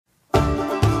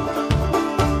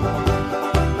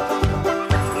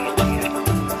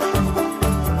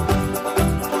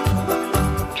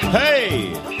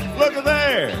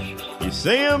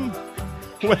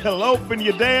Well, open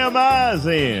your damn eyes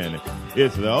in.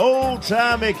 It's the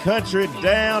old-timey country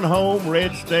down-home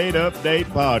red state update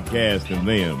podcast and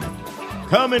them.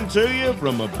 Coming to you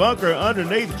from a bunker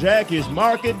underneath Jackie's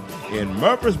Market in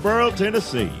Murfreesboro,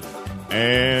 Tennessee.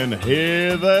 And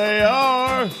here they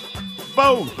are,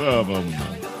 both of them.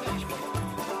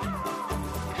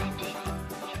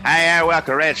 Hey,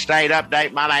 welcome to Red State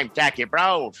Update. My name's Jackie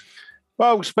Bros.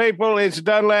 Folks, people, it's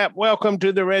Dunlap. Welcome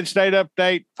to the Red State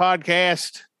Update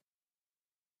podcast.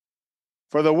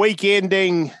 For the week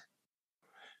ending,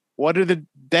 what are the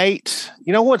dates?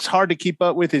 You know what's hard to keep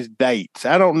up with is dates.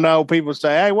 I don't know. People say,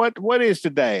 hey, what is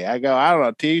today? I go, I don't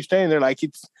know, Tuesday. And they're like,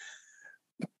 it's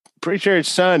pretty sure it's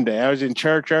Sunday. I was in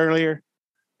church earlier.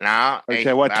 No.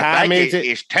 Okay, what time is it?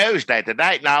 It's Tuesday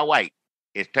today. No, wait.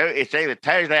 It's either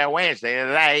Tuesday or Wednesday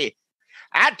today.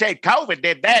 I'd say COVID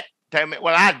did that to me.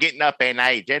 Well, I was getting up in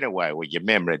age anyway. With your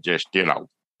memory, just you are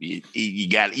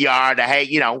the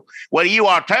hey, well, you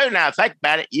are too now. Think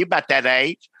about it. You about that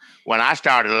age when I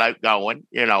started going,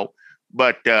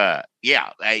 But the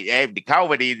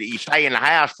COVID, you stay in the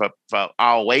house for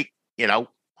all week. Hell,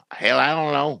 I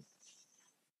don't know.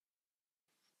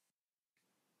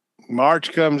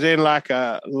 March comes in like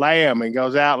a lamb and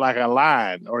goes out like a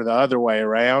lion, or the other way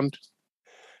around.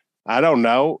 I don't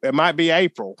know. It might be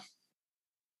April.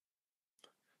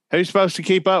 Who's supposed to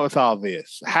keep up with all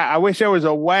this? I wish there was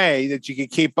a way that you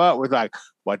could keep up with, like,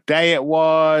 what day it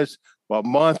was, what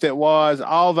month it was,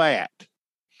 all that.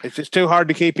 It's just too hard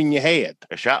to keep in your head.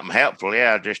 It's something helpful,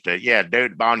 yeah, just to, do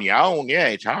it on your own. Yeah,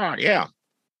 it's hard, yeah.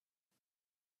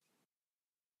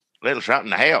 Little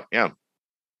something to help, yeah.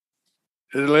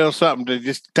 A little something to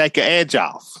just take an edge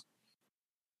off.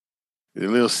 A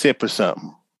little sip of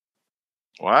something.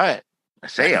 What? A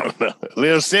sip? A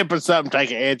little sip of something,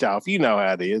 take an edge off. You know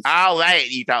how it is. Oh, that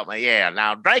you taught me. Yeah.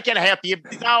 Now, drinking help you.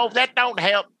 No, that don't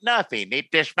help nothing. It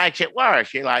just makes it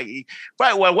worse. You're like,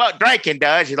 well, what drinking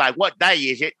does is like, what day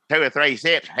is it? 2 or 3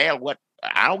 sips. Hell,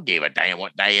 I don't give a damn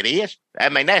what day it is. I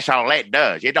mean, that's all that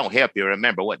does. It don't help you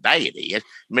remember what day it is. It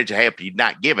means it helps you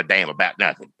not give a damn about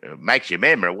nothing. It makes your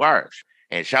memory worse.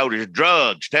 And so does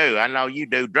drugs, too. I know you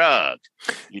do drugs.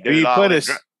 You do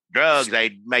drugs,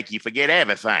 they make you forget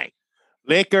everything.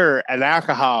 Liquor and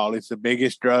alcohol is the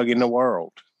biggest drug in the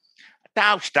world.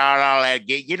 Don't start all that.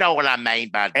 You know what I mean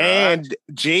by drugs. And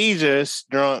Jesus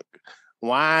drunk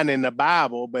wine in the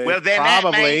Bible, but well, then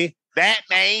probably... That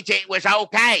means it was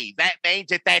okay. That means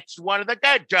that's one of the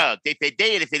good drugs. If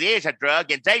it is a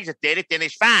drug, and Jesus did it, then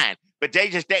it's fine. But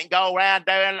Jesus didn't go around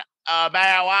doing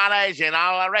marijuana and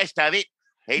all the rest of it.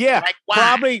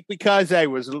 Probably because there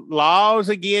was laws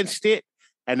against it,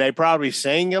 and they probably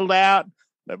singled out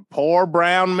the poor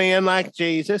brown men like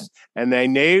Jesus, and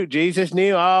Jesus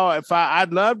knew,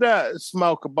 I'd love to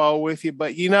smoke a bowl with you,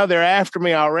 but they're after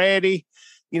me already.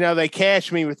 They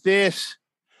catch me with this.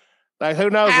 Like,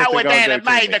 who knows? How would that have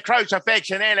made the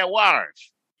crucifixion any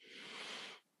worse?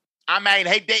 I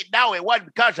mean, he didn't know it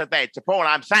wasn't because of that. That's the point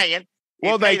I'm saying.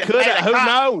 Well, they could have. Who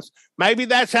knows? Maybe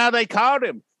that's how they caught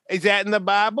him. Is that in the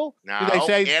Bible? No, it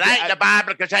ain't in the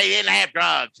Bible because he didn't have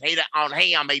drugs. He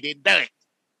didn't do it.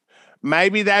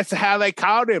 Maybe that's how they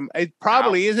caught him. It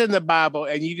probably is in the Bible,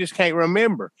 and you just can't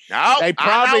remember. No, they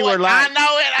probably were like. I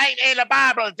know it ain't in the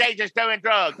Bible. Jesus doing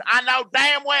drugs. I know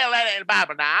damn well that ain't in the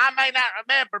Bible. Now I may not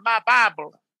remember my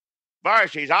Bible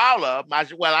verses, all of them.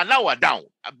 I know I don't,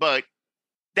 but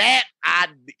that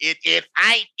it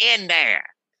ain't in there.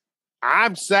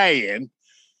 I'm saying,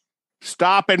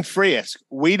 stop and frisk.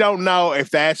 We don't know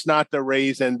if that's not the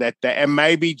reason and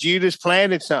maybe Judas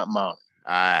planted something on it.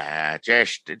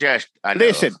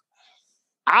 Listen,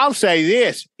 I'll say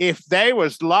this. If there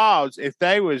was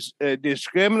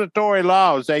discriminatory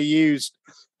laws they used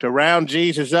to round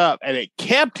Jesus up and it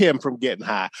kept him from getting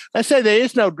high. Let's say there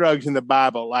is no drugs in the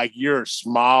Bible like your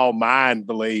small mind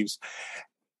believes.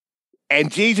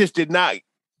 And Jesus did not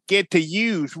get to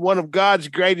use one of God's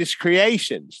greatest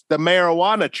creations, the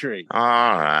marijuana tree. All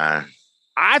right.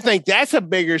 I think that's a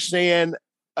bigger sin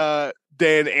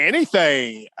than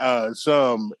anything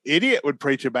some idiot would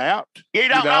preach about. You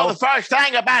don't know the first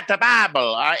thing about the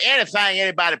Bible or anything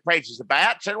anybody preaches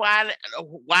about, so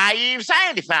why you even say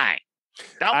anything?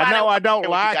 I don't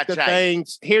like the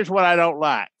things. Here's what I don't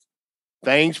like.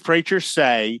 Things preachers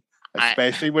say,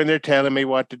 especially when they're telling me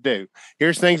what to do.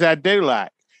 Here's things I do like.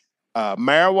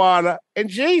 Marijuana and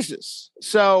Jesus.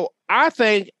 So I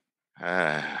think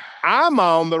I'm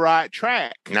on the right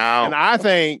track. No. And I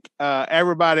think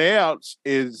everybody else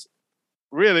is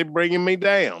really bringing me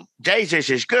down. Jesus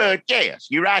is good. Yes.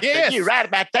 You're right. Yes. You're right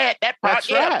about that. That part.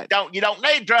 That's right. You don't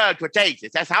need drugs with Jesus.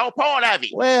 That's the whole point of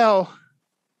it. Well,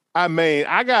 I mean,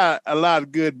 I got a lot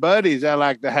of good buddies I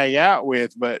like to hang out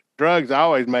with, but drugs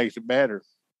always makes it better.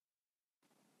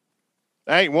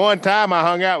 Ain't one time I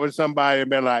hung out with somebody and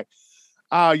been like,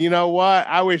 oh, you know what?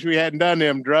 I wish we hadn't done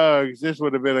them drugs. This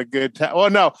would have been a good time. Well,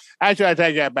 no, actually, I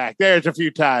take that back. There's a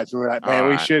few times we're like, man,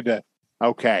 we should have.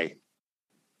 Okay.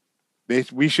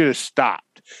 We should have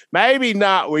stopped. Maybe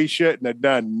not. We shouldn't have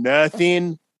done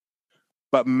nothing,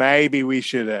 but maybe we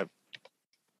should have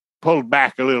pulled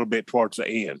back a little bit towards the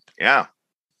end. Yeah.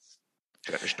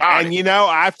 And, you know,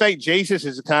 I think Jesus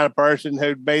is the kind of person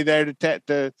who'd be there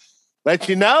to let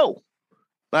you know.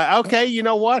 Like, okay, you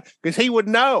know what? Because he would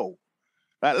know.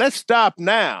 Like, let's stop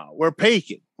now. We're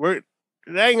peaking. It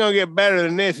ain't going to get better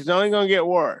than this. It's only going to get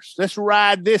worse. Let's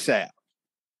ride this out.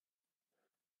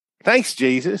 Thanks,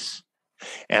 Jesus.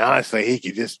 And honestly, he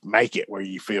could just make it where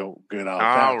you feel good all the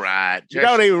time. All right. You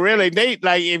don't even really need,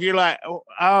 like, if you're like,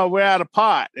 oh, we're out of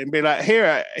pot, and be like,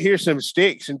 here's some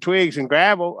sticks and twigs and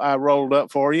gravel I rolled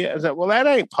up for you. I said, well, that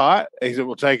ain't pot. He said,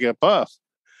 well, take a puff.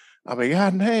 I'll be,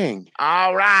 God dang.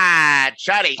 All right,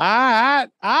 Shuddy. All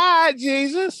right,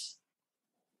 Jesus.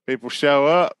 People show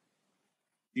up.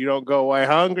 You don't go away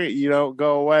hungry. You don't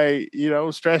go away,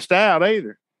 stressed out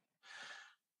either.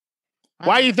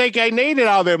 Why do you think they needed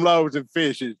all them loaves and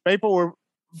fishes? People were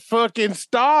fucking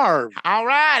starved. All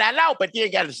right, I know, but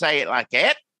you got to say it like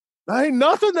that. There ain't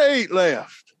nothing to eat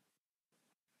left.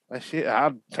 That shit,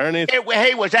 I'll turn it.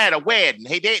 He was at a wedding.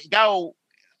 He didn't go,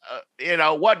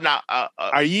 wasn't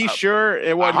Are you sure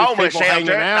it wasn't a homeless people hanging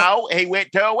shelter? out? No, he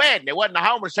went to a wedding. It wasn't a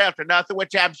homeless shelter, nothing,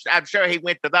 which I'm sure he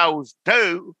went to those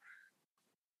too.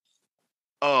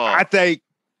 I think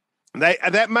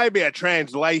that may be a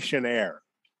translation error.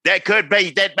 That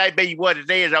may be what it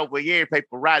is over years.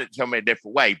 People write it so many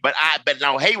different ways. But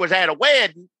no, he was at a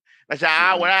wedding. I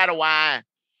said, we're out of wine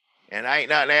and ain't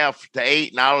nothing else to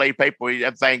eat. And all these people,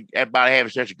 I think everybody having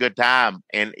such a good time.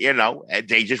 And,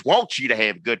 Jesus wants you to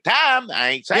have a good time. I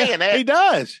ain't saying that. He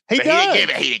does. He does. He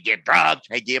didn't give drugs.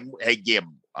 He give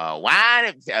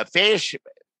wine, fish,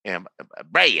 and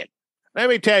bread. Let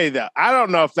me tell you though, I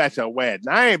don't know if that's a wedding.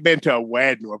 I ain't been to a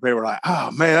wedding where people are like, oh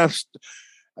man,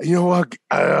 you know what?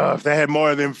 If they had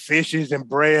more of them fishes and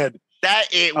bread.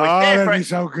 It was different. That'd be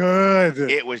so good.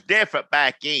 It was different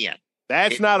back then.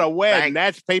 That's not a wedding.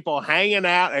 That's people hanging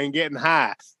out and getting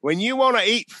high. When you want to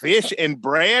eat fish and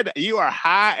bread, you are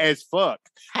high as fuck.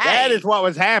 Hey. That is what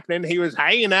was happening. He was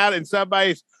hanging out in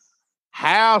somebody's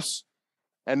house,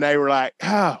 and they were like,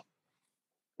 oh,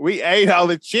 we ate all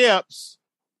the chips.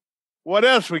 What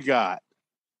else we got?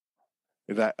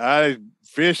 He's like,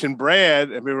 fish and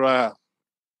bread. And we were like,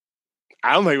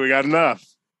 I don't think we got enough.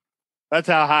 That's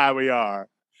how high we are.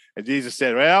 And Jesus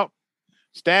said, well,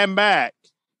 stand back.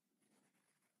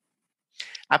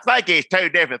 I think it's two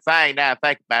different things. Now I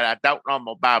think about it. I don't know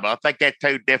my Bible. I think that's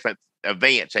two different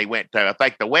events he went to. I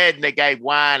think the wedding they gave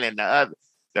wine, and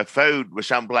the food was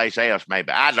someplace else. Maybe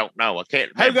I don't know. I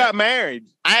can't remember. Who got married?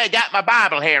 I ain't got my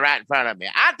Bible here right in front of me.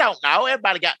 I don't know.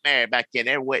 Everybody got married back in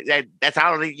there. That's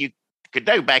all you could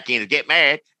do back in to get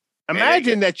married.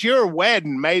 Imagine that your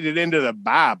wedding made it into the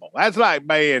Bible. That's like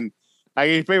being like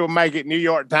if people make it New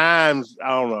York Times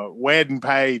on a wedding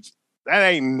page. That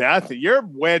ain't nothing. Your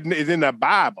wedding is in the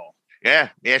Bible. Yeah,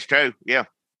 that's true. Yeah.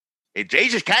 And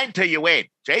Jesus came to your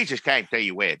wedding. Jesus came to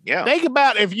your wedding. Yeah. Think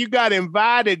about if you got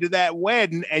invited to that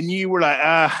wedding and you were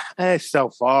like, that's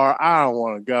so far. I don't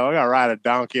want to go. I got to ride a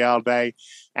donkey all day.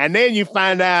 And then you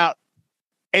find out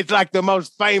it's like the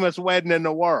most famous wedding in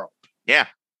the world. Yeah.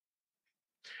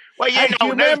 Well, you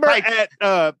remember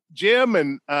at Jim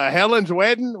and Helen's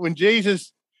wedding when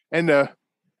Jesus and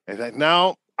it's like,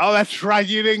 no. Oh, that's right.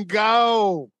 You didn't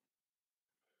go.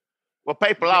 Well,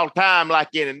 people all the time, like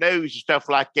in the news and stuff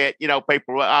like that,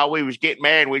 people, we was getting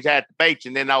married, we was at the beach,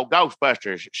 and then old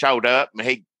Ghostbusters showed up, and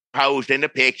he posed in the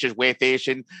pictures with us,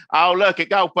 and, look at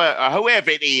Ghostbusters, or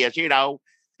whoever it is,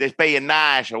 that's being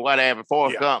nice or whatever,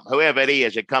 whoever it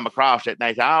is that come across it, and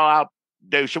they say, I'll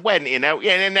do some wedding, and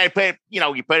then they put,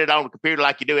 you put it on the computer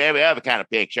like you do every other kind of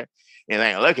picture, and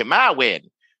they look at my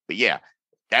wedding. But yeah.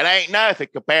 That ain't nothing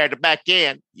compared to back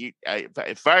then.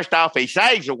 First off, he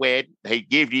saves a wedding. He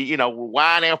gives you,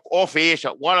 wine or fish,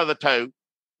 one of the two.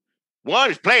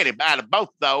 One is plenty. Out of both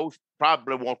of those,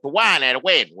 probably want the wine at a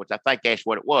wedding, which I think that's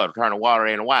what it was, turning water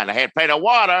into wine. They had plenty of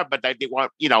water, but they didn't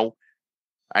want,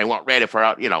 they weren't ready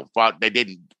for, they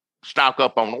didn't stock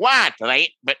up on the wine for that.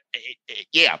 But,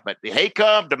 but he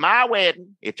come to my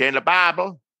wedding. It's in the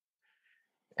Bible.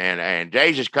 And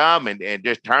Jesus come and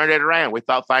just turned it around. We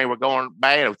thought things were going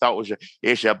bad. We thought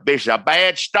it's a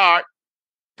bad start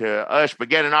to us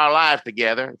beginning our lives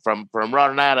together from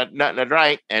running out of nothing to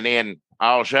drink. And then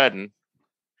all of a sudden,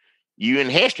 you in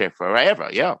history forever.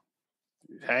 Yeah.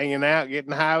 Hanging out,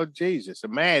 getting high with Jesus.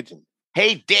 Imagine.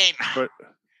 He didn't.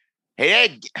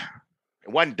 He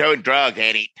wasn't doing drugs,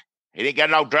 Eddie. He didn't got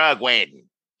no drug wedding.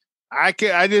 I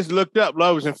just looked up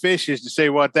Loaves and Fishes to see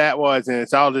what that was, and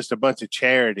it's all just a bunch of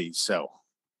charities. So,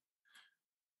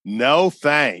 no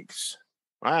thanks.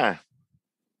 Why?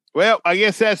 Well, I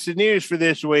guess that's the news for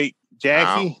this week,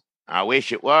 Jackie. I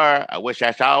wish it were. I wish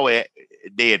that's all it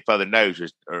did for the news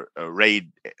was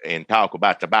read and talk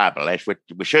about the Bible. That's what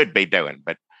we should be doing.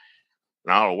 But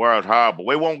no, the world's horrible.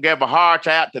 We won't give our hearts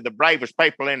out to the bravest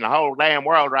people in the whole damn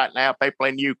world right now, people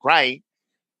in Ukraine,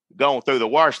 going through the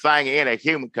worst thing any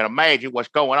human can imagine, what's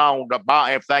going on about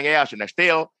everything else, and they're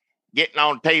still getting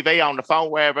on TV, on the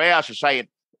phone, wherever else, and saying,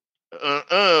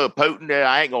 Putin,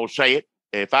 I ain't going to say it.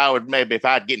 If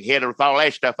I'd getting hit with all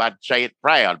that stuff, I'd say it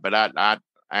proud, but I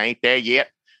ain't there yet.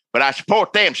 But I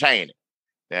support them saying it.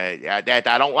 That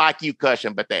I don't like you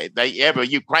cussing, but every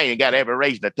Ukrainian got every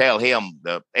reason to tell him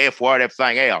the F word,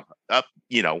 everything else,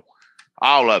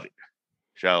 all of it.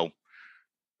 So,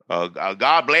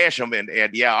 God bless them, and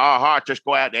yeah, our hearts just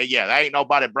go out there. Yeah, there ain't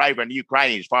nobody braver than the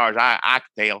Ukrainians, as far as I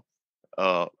can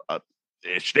tell.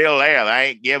 It's still there. They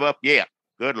ain't give up yet.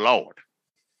 Good Lord.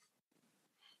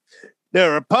 The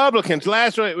Republicans,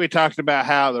 last week we talked about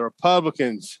how the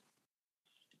Republicans'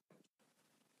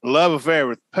 love affair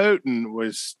with Putin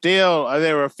was still,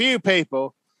 there were a few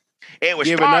people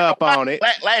giving up on it.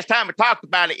 Last time we talked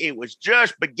about it, it was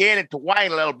just beginning to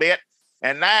wane a little bit,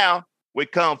 and now we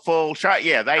come full shot.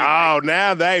 Yeah,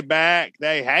 now they back.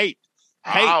 They hate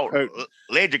Putin.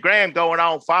 Lindsey Graham going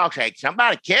on Fox. Hey,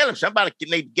 somebody kill him. Somebody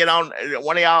need to get on.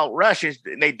 One of y'all Russians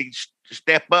need to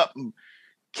step up and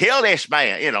kill this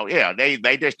man.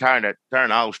 They just turn the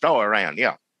whole story around.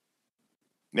 Yeah.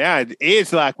 Now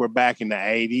it's like we're back in the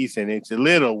 80s, and it's a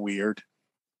little weird.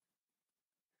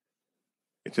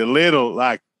 It's a little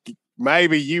like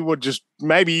maybe you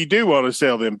do want to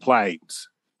sell them planes,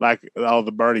 like all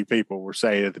the Bernie people were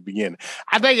saying at the beginning.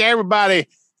 I think everybody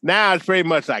now is pretty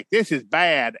much like, this is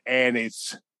bad, and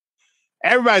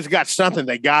everybody's got something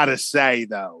they got to say,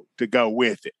 though, to go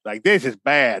with it. Like, this is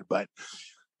bad, but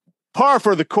par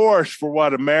for the course for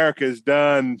what America has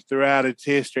done throughout its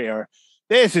history, or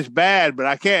this is bad, but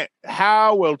I can't.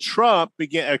 How will Trump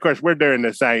begin? Of course, we're doing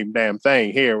the same damn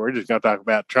thing here. We're just going to talk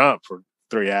about Trump for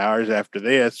 3 hours after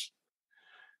this.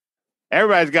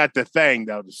 Everybody's got the thing,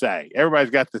 though, to say.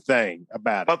 Everybody's got the thing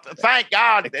about it. But thank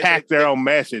God. They tack their own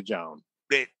message on.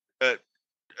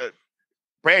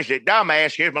 President Dumbass,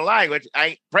 excuse my language,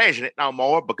 ain't president no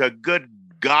more because good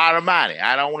God Almighty,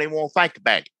 I don't even want to think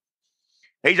about it.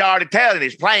 He's already telling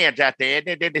his plans out there.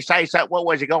 Did they say something? What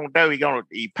was he going to do?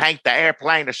 He paint the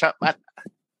airplane or something like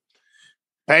that?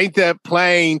 Paint the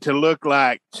plane to look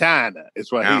like China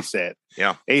is what he said.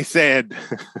 Yeah. He said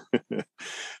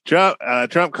Trump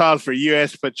called for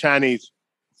U.S. to put Chinese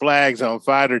flags on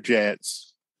fighter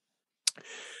jets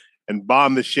and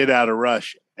bomb the shit out of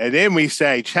Russia. And then we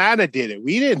say, China did it.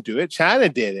 We didn't do it. China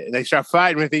did it. And they start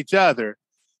fighting with each other.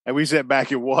 And we sit back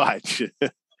and watch.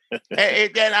 And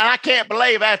I can't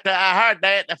believe after I heard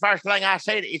that, the first thing I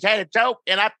said, is that a joke?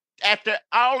 And after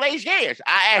all these years,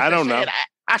 I don't know.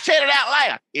 I said it out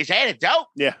loud. Is that a joke?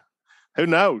 Yeah. Who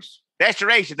knows? That's the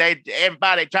reason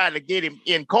everybody trying to get him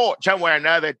in court somewhere or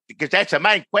another, because that's the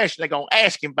main question they're going to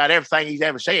ask him about everything he's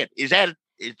ever said.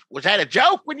 Was that a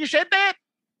joke when you said that?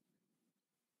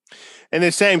 In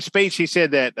the same speech, he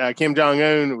said that Kim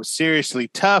Jong-un was seriously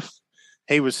tough.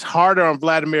 He was harder on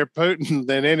Vladimir Putin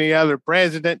than any other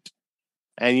president.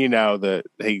 And,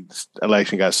 his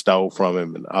election got stole from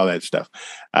him and all that stuff.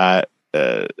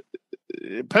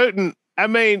 Putin,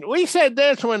 we said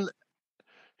this when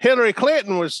Hillary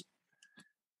Clinton was,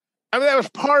 that was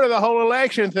part of the whole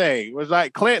election thing. It was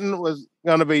like Clinton was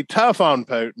going to be tough on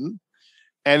Putin.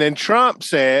 And then Trump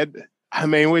said,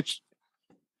 which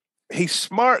he's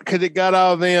smart because it got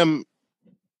all them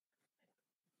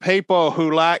people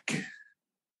who like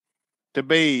to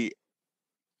be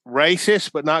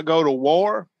racist but not go to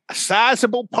war, a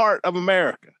sizable part of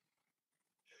America,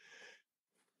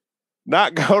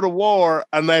 not go to war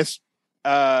unless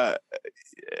they're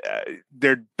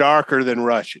darker than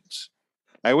Russians.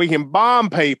 Like, we can bomb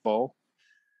people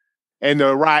in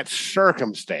the right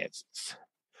circumstances,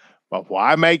 but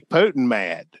why make Putin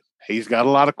mad? He's got a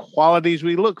lot of qualities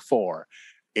we look for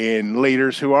in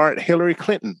leaders who aren't Hillary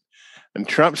Clinton. And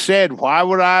Trump said, why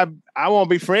would I won't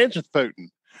be friends with Putin.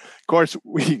 Of course,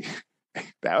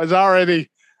 that was already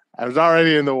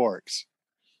in the works.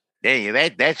 Yeah,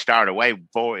 that started way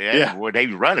before when he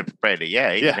was running for president.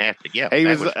 Yeah, he didn't have to. Yeah,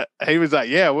 he was like,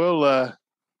 yeah, we'll.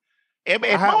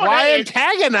 Why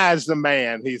antagonize the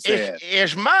man? He said,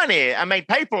 "It's money." I mean,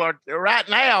 people are right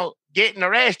now getting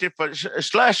arrested for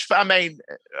slush. I mean,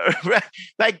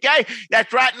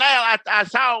 that's right now. I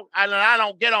saw, and I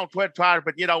don't get on Twitter,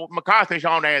 but McCarthy's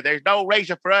on there. There's no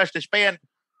reason for us to spend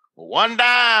one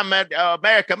dime at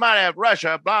American money of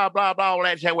Russia, blah, blah, blah, all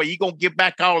that. Say, well, you going to give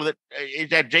back all of it? Is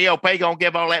that GOP going to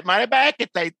give all that money back if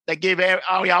they give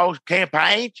all y'all's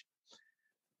campaigns?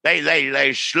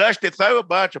 They slushed it through a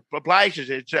bunch of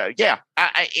places. It's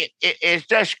it's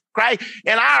just crazy.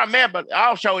 And I remember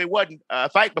also it wasn't I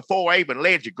think before even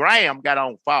Lindsey Graham got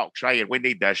on Fox saying we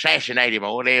need to assassinate him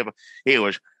or whatever. He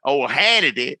was old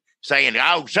Hannity saying,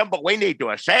 we need to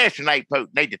assassinate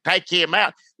Putin, need to take him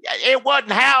out. It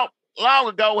wasn't how long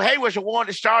ago he was the one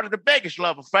that started the biggest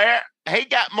love affair. He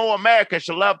got more Americans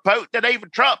to love Putin than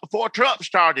even Trump before Trump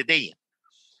started in.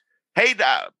 During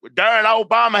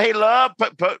Obama, he loved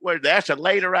Putin. That's a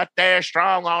leader right there,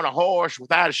 strong on a horse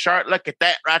without a shirt. Look at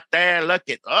that right there. Look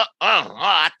at,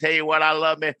 I tell you what, I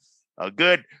love me a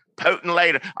good Putin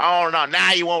leader. Oh, no,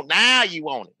 now you want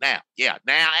it.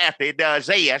 Now after he does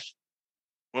this,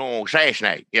 we're going to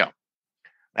assassinate. Yeah.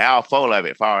 They're all full of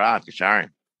it, as far as I'm concerned.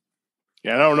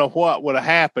 Yeah, I don't know what would have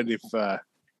happened if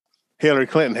Hillary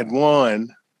Clinton had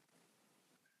won.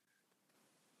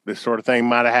 This sort of thing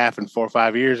might have happened 4 or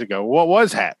 5 years ago. What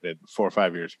was happening 4 or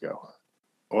 5 years ago?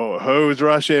 Well, who was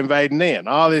Russia invading then?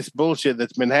 All this bullshit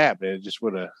that's been happening, it just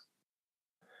would have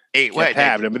kept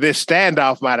happening. But this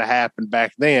standoff might have happened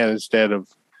back then instead of,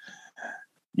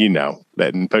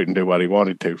 letting Putin do what he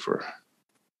wanted to for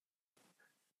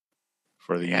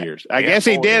the years. I guess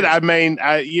he did. Years. I mean,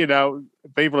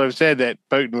 people have said that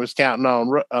Putin was counting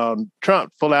on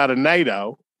Trump to pull out of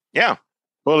NATO. Yeah.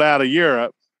 Pull out of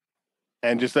Europe.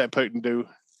 And just let Putin do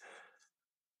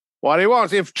what he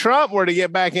wants. If Trump were to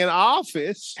get back in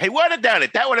office, he would have done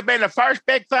it. That would have been the first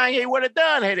big thing he would have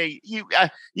done.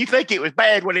 You think it was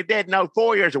bad what he did in those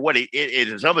 4 years, or what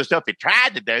some of the stuff he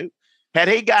tried to do? Had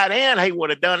he got in, he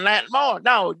would have done that more.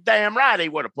 No, damn right, he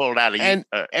would have pulled out of and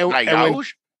when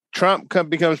Trump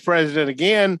becomes president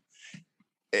again,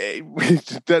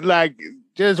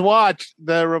 just watch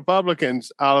the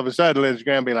Republicans. All of a sudden, Lindsey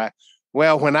Graham be like,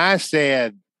 "Well, when I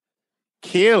said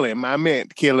kill him, I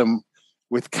meant kill him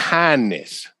with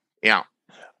kindness. Yeah.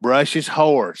 Brush his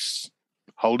horse.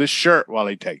 Hold his shirt while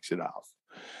he takes it off.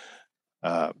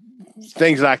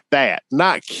 Things like that.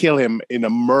 Not kill him in a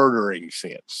murdering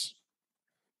sense.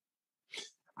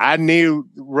 I knew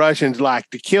Russians like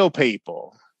to kill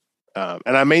people.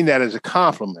 And I mean that as a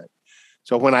compliment.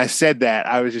 So when I said that,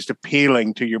 I was just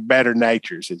appealing to your better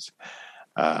natures as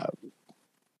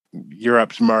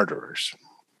Europe's murderers.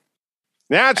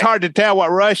 Now it's hard to tell what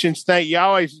Russians think. You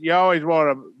always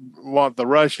want the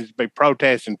Russians to be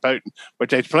protesting Putin, which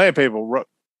there's plenty of people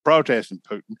protesting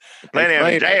Putin. Plenty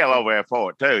of jail over there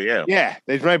for it too. Yeah, yeah.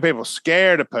 There's plenty of people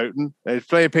scared of Putin. There's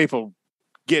plenty of people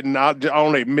getting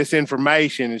only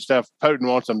misinformation and stuff Putin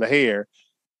wants them to hear.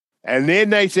 And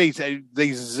then they see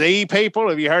these Z people.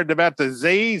 Have you heard about the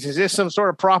Zs? Is this some sort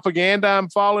of propaganda I'm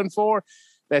falling for?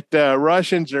 That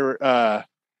Russians are.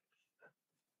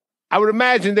 I would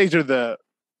imagine these are the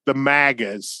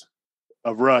MAGAs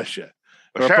of Russia.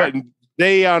 They're putting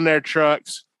D on their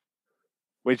trucks,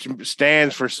 which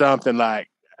stands for something like,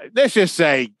 let's just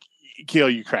say, kill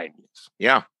Ukrainians.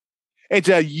 Yeah. It's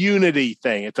a unity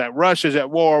thing. It's like Russia's at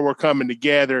war. We're coming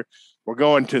together. We're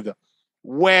going to the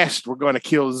West. We're going to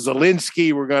kill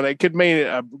Zelensky. It could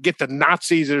mean get the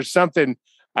Nazis or something.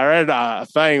 I read a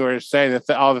thing where it's saying that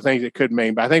all the things it could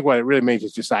mean, but I think what it really means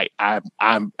is just like,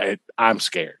 I'm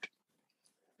scared.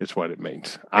 It's what it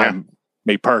means. Yeah.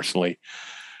 Me personally,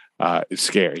 it's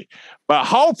scary. But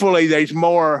hopefully there's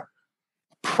more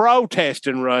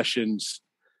protesting Russians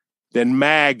than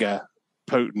MAGA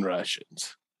Putin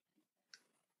Russians.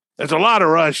 There's a lot of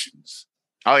Russians.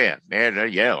 Oh, yeah.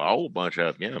 Yeah, a whole bunch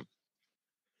of them, yeah.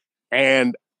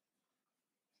 And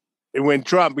when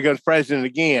Trump becomes president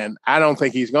again, I don't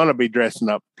think he's going to be dressing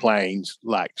up planes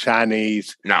like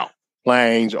Chinese. No.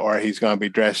 Planes, or he's going to be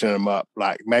dressing them up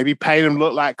like maybe paint them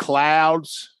look like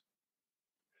clouds.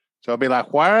 So it'll be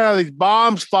like, why are these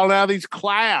bombs falling out of these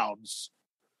clouds?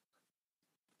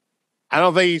 I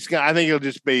don't think he's going. I think he'll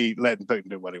just be letting Putin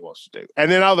do what he wants to do.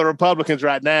 And then all the Republicans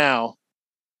right now,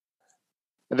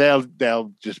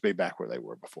 they'll just be back where they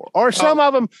were before. Or some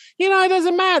of them, it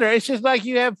doesn't matter. It's just like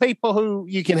you have people who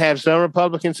you can have some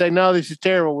Republicans say, no, this is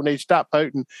terrible. We need to stop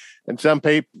Putin. And some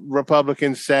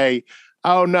Republicans say,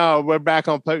 oh, no, we're back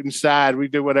on Putin's side. We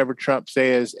do whatever Trump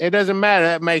says. It doesn't matter.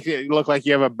 That makes it look like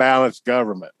you have a balanced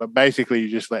government. But basically, you're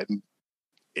just letting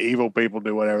evil people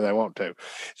do whatever they want to.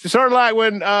 It's sort of like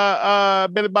when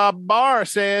Billy Bob Barr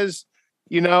says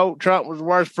Trump was the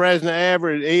worst president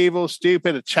ever. Evil,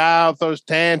 stupid, a child, throws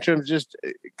tantrums, just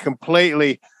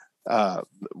completely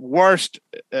worst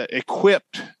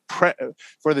equipped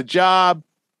for the job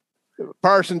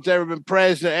person's ever been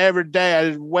president. Every day I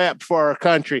just wept for our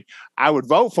country. I would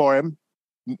vote for him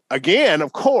again,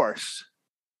 of course.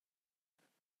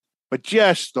 But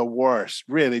just the worst,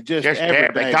 really. Just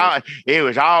every day. It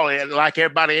was all like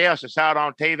everybody else. I saw it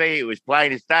on TV. It was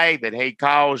plain as day that he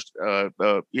caused,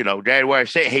 January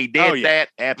 6th. He did that.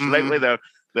 Absolutely. Mm-hmm.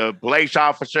 The police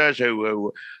officers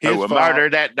who were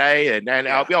murdered that day. And then,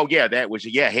 that was,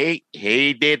 he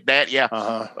did that. Yeah.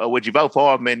 Uh-huh. Would you vote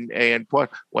for him? And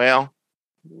well,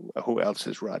 who else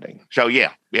is running? So,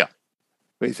 yeah.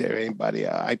 Is there anybody?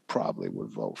 I probably would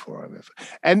vote for him.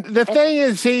 And the thing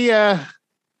is,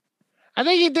 I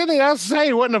think he didn't also say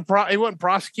he wouldn't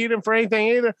prosecute him for anything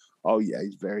either. Oh yeah,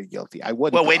 he's very guilty. I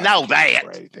wouldn't. Well, we know that.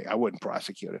 For anything. I wouldn't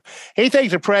prosecute him. He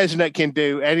thinks the president can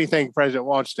do anything the president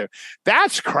wants to.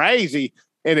 That's crazy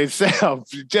in itself.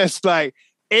 Just like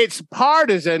it's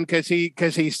partisan because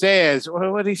he says,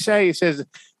 what did he say? He says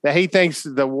that he thinks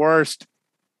the worst,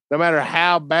 no matter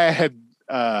how bad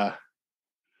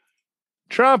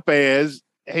Trump is,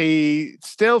 he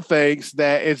still thinks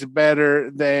that it's better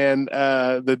than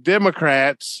the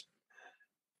Democrats.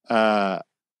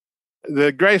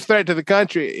 The greatest threat to the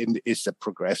country is the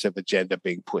progressive agenda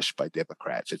being pushed by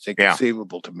Democrats. It's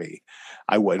inconceivable to me.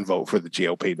 I wouldn't vote for the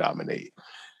GOP nominee.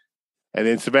 And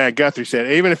then Savannah Guthrie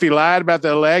said, even if he lied about the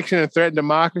election and threatened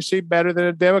democracy, better than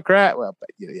a Democrat. Well,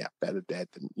 better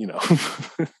that than,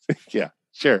 yeah,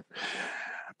 sure.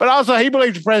 But also, he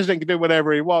believes the president can do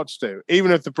whatever he wants to,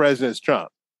 even if the president is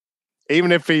Trump,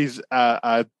 even if he's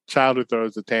a child who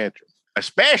throws a tantrum.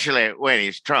 Especially when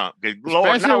he's Trump.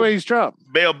 Especially when he's Trump.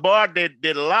 Bill Barr did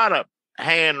a lot of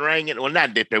hand-wringing. Well,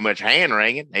 not did too much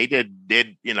hand-wringing. He did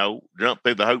jump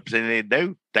through the hoops and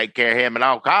he'd take care of him at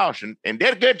all costs and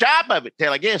did a good job of it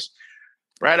till, I guess,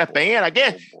 right up the end. I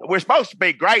guess we're supposed to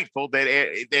be grateful that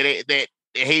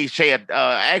he said,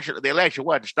 actually, the election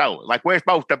wasn't stolen. Like, we're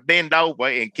supposed to bend over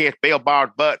and kiss Bill Barr's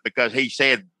butt because he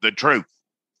said the truth.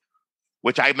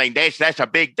 Which, I mean, that's a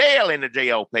big deal in the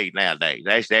GOP nowadays.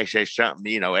 That's just something,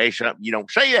 it's something you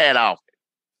don't see that often.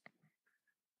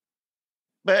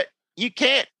 But you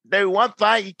can't do one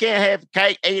thing. You can't have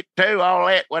cake, eat two, all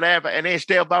that, whatever, and then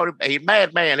still vote him. He's a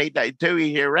madman. He's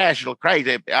irrational,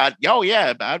 crazy.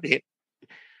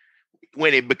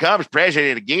 When he becomes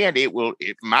president again,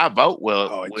 my vote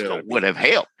would have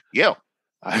helped. Yeah.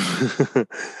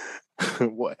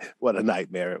 What a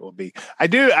nightmare it will be. I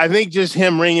think just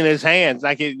him wringing his hands,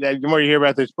 the more you hear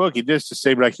about this book, it just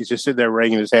seems like he's just sitting there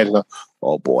wringing his hands and going,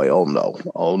 oh boy, oh no,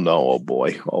 oh no, oh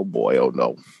boy, oh boy, oh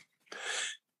no.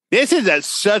 This is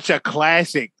such a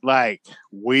classic,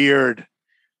 weird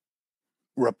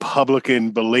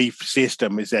Republican belief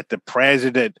system, is that the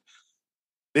president,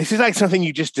 this is like something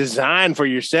you just designed for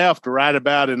yourself to write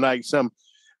about in some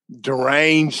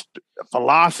deranged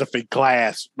philosophy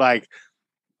class.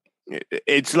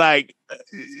 It's like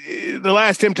the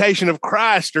last temptation of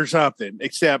Christ or something,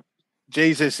 except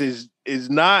Jesus is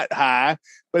not high,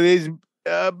 but is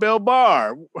Bill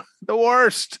Barr, the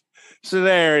worst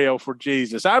scenario for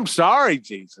Jesus. I'm sorry,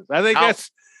 Jesus. I think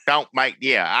don't make.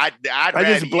 Yeah, I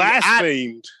just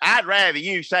blasphemed. I'd rather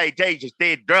you say Jesus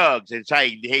did drugs and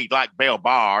say he like Bill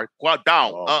Barr. Well,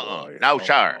 don't. No,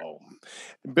 sir.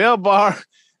 Bill Barr,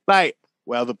 the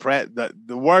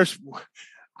worst.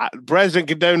 The president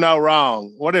can do no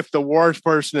wrong. What if the worst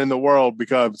person in the world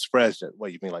becomes president?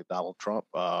 What, you mean like Donald Trump?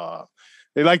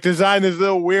 They design this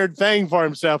little weird thing for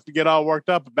himself to get all worked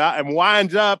up about, and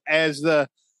winds up as the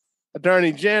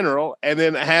attorney general, and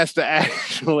then has to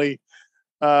actually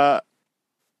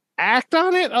act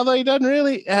on it, although he doesn't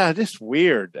really. Just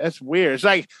weird. That's weird. It's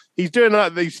like he's doing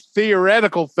these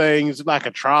theoretical things, like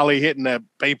a trolley hitting the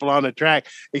people on the track,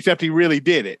 except he really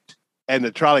did it, and the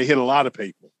trolley hit a lot of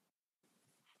people.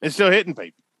 It's still hitting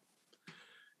people.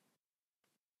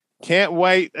 Can't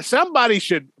wait. Somebody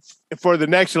should, for the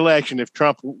next election, if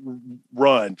Trump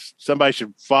runs, somebody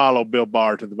should follow Bill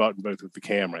Barr to the voting booth with the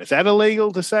camera. Is that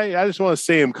illegal to say? I just want to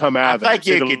see him come out of there.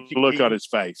 See the look on his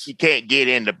face. You can't get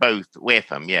in the booth with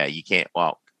him. Yeah, you can't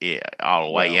walk all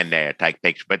the way in there and take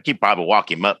pictures, but you probably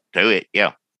walk him up to it.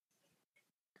 Yeah.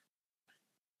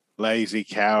 Lazy,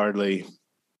 cowardly.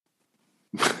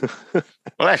 Well,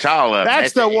 that's all of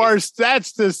that's the worst.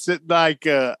 That's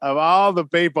of all the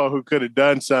people who could have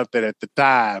done something at the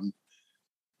time,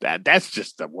 that's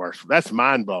just the worst. That's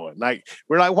mind blowing.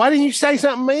 We're like, why didn't you say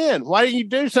something then? Why didn't you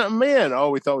do something then? Oh,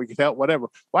 we thought we could help, whatever.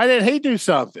 Why didn't he do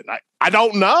something? I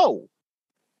don't know.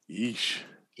 Yeesh.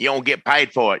 You don't get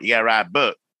paid for it. You got to write a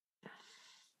book.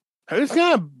 Who's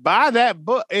going to buy that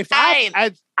book? If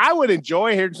I would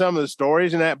enjoy hearing some of the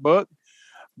stories in that book,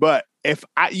 but if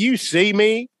you see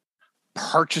me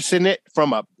purchasing it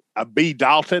from a B.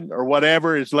 Dalton or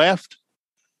whatever is left,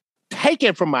 take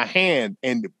it from my hand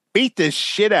and beat the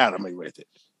shit out of me with it.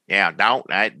 Yeah, don't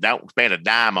spend a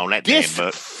dime on that damn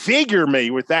book. Disfigure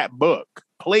me with that book,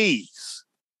 please.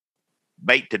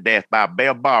 Beat to death by a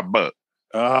Bill Barr book.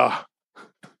 Can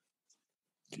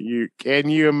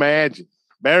you imagine?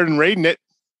 Better than reading it.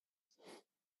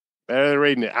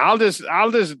 I'll just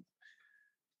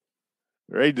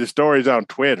read the stories on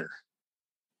Twitter.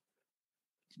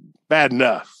 Bad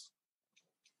enough.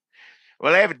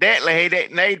 Well, evidently he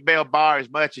didn't need Bill Barr as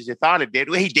much as he thought he did.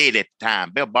 Well, he did at the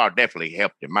time. Bill Barr definitely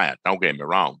helped him out. Don't get me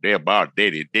wrong. Bill Barr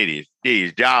did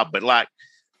his job, but like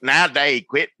nowadays, he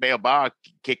quit. Bill Barr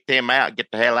kicked him out, get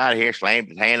the hell out of here, slammed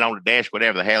his hand on the desk,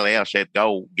 whatever the hell else, said,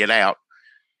 go, get out,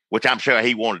 which I'm sure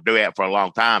he wanted to do that for a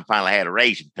long time, finally had a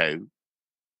reason to.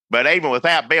 But even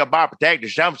without Bill Barr protecting,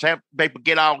 some people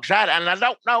get all excited, and I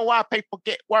don't know why people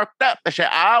get worked up. They say,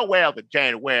 oh, well, the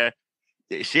January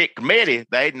shit committee,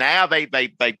 they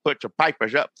put some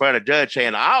papers up for the judge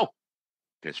saying, oh,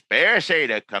 conspiracy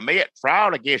to commit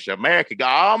fraud against America.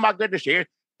 Oh, my goodness, here,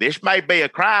 this may be a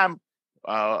crime.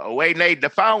 We need the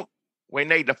phone.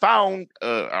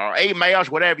 Or emails,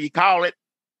 whatever you call it,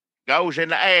 goes in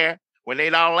the air. We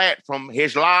need all that from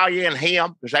his lawyer and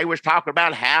him, because they was talking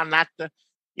about how not to,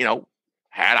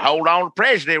 how to hold on to the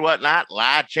president and whatnot,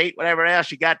 lie, cheat, whatever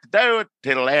else you got to do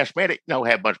until the last minute. Have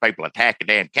a bunch of people attack the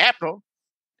damn Capitol.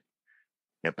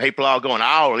 And people all going,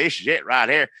 oh, this is it right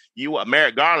here.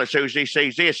 Merrick Garland, as soon as he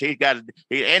sees this,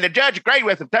 and the judge agreed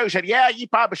with him too. Said, yeah, you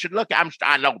probably should look.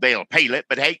 I know they'll appeal it,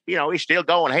 but hey, he's still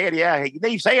going ahead. Yeah, you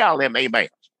need to see all them emails.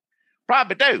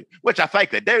 Probably do, which I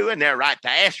think they do, and they're right to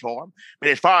ask for them.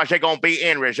 But as far as they're going to be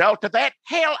in result of that,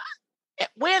 hell,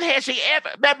 when has he ever?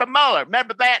 Remember Mueller?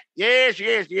 Remember that? Years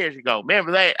ago.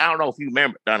 Remember that? I don't know if you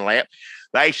remember Dunlap.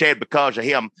 They said because of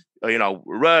him,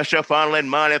 Russia funneling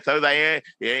money through the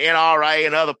NRA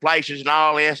and other places and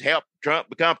all this, helped Trump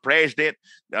become president,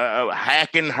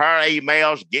 hacking her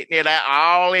emails, getting it out,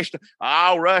 all this,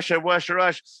 all Russia.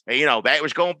 That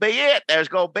was going to be it. That was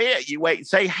going to be it. You wait and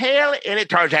say, hell, and it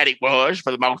turns out it was for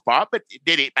the most part, but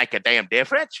did it make a damn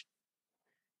difference?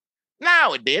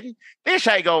 No, it didn't. This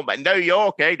ain't going to be New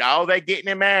York. They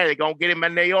getting him there. They're going to get him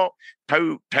in New York.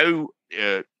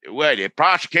 The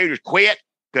prosecutors quit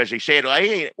because he said, well,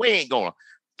 we ain't going to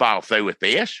follow through with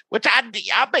this, which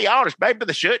I'll be honest, maybe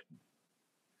they shouldn't.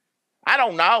 I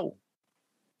don't know.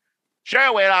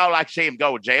 Sure, we'd all like to see him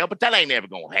go to jail, but that ain't never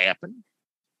going to happen.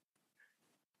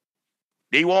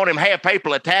 Do you want him to have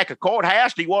people attack a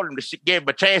courthouse? Do you want him to give him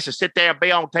a chance to sit there and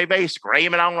be on TV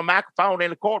screaming on the microphone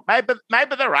in the court? Maybe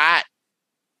they're right.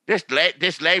 Just let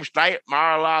him stay at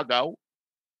Mar-a-Lago.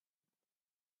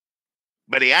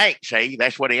 But he ain't, see,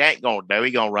 that's what he ain't going to do.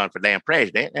 He's going to run for damn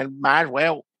president and might as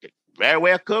well, very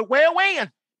well could well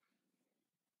win.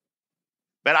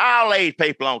 But all these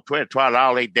people on Twitter,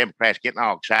 all these Democrats getting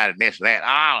all excited and this and that.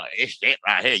 Oh, it's it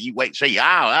right here. You wait and see.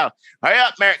 Oh, hurry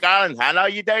up, Merrick Garland. I know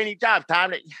you're doing your job.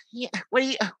 Time to, what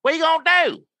you going to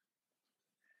do?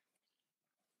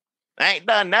 I ain't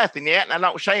done nothing yet, and I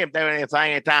don't see him doing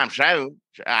anything anytime soon.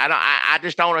 I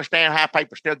just don't understand how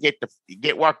people still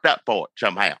get worked up for it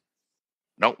somehow.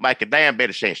 Don't make a damn bit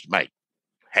of sense to me.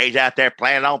 He's out there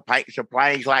planning on painting some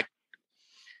planes like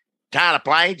China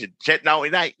planes and sitting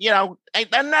on it.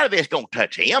 Ain't none of this going to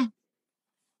touch him.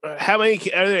 How many,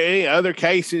 are there any other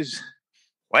cases?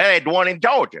 Well, they had one in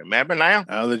Georgia, remember now?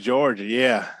 Oh, the Georgia,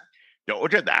 yeah.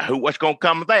 Georgia, what's going to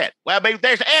come of that? Well, baby,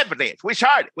 there's evidence. We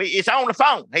heard it. It's on the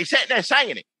phone. He's sitting there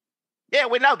saying it. Yeah,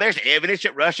 we know there's evidence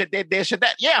that Russia did this and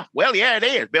that. Yeah, well, yeah, it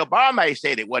is. Bill Barr may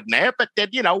said it wasn't there, but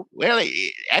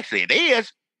actually it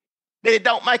is. Then it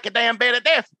don't make a damn bit of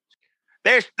difference.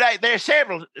 There's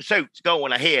several suits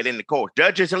going ahead in the court.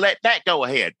 Judges will let that go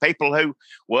ahead. People who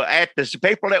were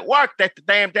people that worked at the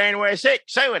damn January 6th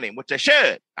suing him, which they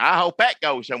should. I hope that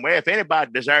goes somewhere. If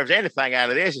anybody deserves anything out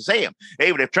of this, it's him.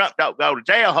 Even if Trump don't go to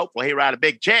jail, hopefully he write a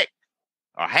big check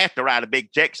or have to write a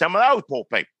big check. Some of those poor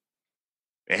people.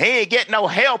 And he ain't getting no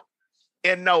help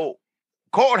in no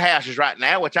courthouses right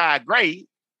now, which I agree.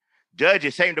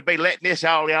 Judges seem to be letting this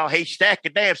all, he's stacked the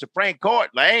damn Supreme Court.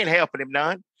 They ain't helping him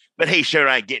none. But he sure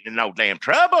ain't getting in no damn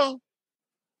trouble.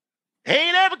 He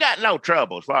ain't ever got no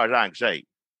trouble as far as I can see.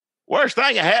 Worst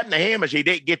thing that happened to him is he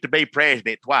didn't get to be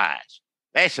president twice.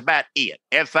 That's about it.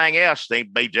 Everything else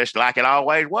seemed to be just like it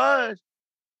always was.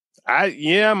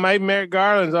 Maybe Merrick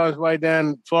Garland's on his way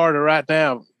down to Florida right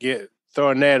now,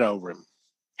 throwing that over him.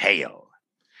 Hell.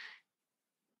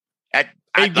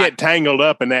 He'd get tangled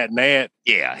up in that net.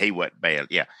 Yeah, he wouldn't bail.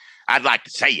 Yeah. I'd like to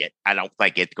see it. I don't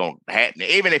think it's going to happen.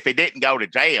 Even if he didn't go to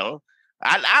jail,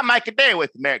 I make a deal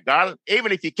with him, Merrick Garland.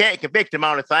 Even if you can't convict him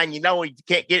on a thing, you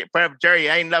can't get it in front of a jury,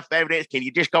 ain't enough evidence. Can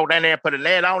you just go down there and put a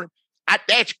net on him?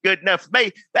 That's good enough for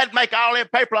me. That'd make all them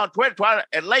people on Twitter,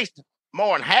 at least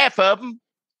more than half of them.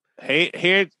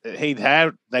 They'd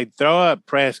throw a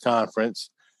press conference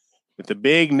with the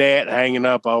big net hanging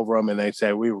up over them, and they'd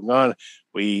say, we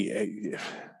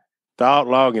thought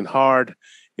long and hard.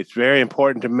 It's very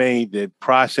important to me that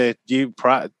process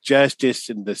justice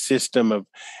in the system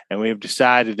and we have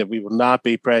decided that we will not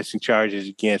be pressing charges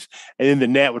against. And then the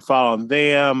net would fall on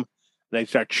them. They'd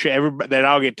they'd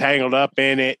all get tangled up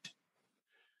in it.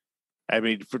 I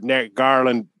mean, for Merrick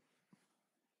Garland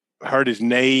hurt his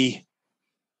knee,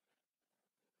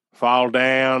 fall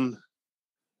down.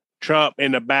 Trump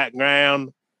in the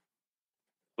background,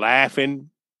 laughing,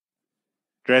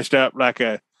 dressed up like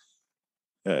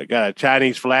got a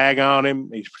Chinese flag on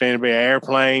him. He's pretending to be an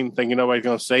airplane, thinking nobody's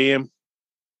going to see him.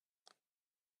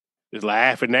 Just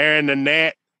laughing there in the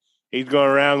net. He's going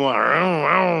around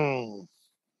going,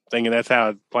 thinking that's how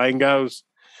a plane goes.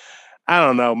 I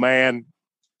don't know, man.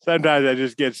 Sometimes I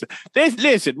just get this.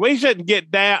 Listen, we shouldn't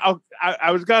get down.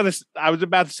 I was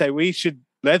about to say we should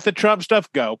let the Trump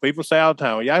stuff go. People say all the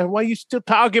time, why are you still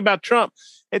talking about Trump?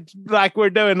 It's like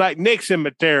we're doing like Nixon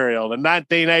material in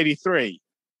 1983.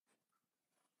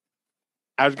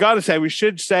 I was going to say we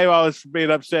should save all this for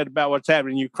being upset about what's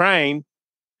happening in Ukraine,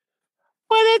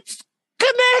 but it's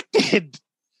connected.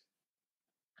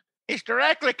 It's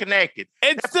directly connected.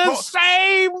 It's the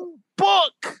same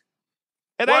book.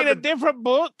 It ain't a different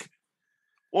book.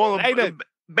 Well, the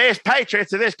best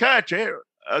patriots of this country,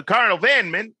 Colonel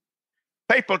Vindman,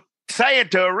 people saying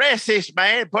to arrest this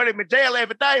man, put him in jail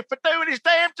every day for doing his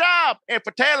damn job and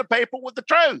for telling people with the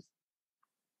truth.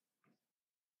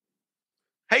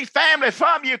 He's family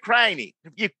from Ukraine.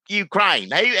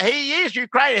 Ukraine. He is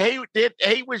Ukrainian.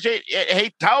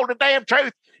 He told the damn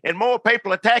truth, and more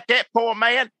people attacked that poor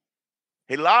man.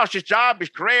 He lost his job, his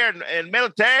career in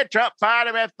military. Trump fired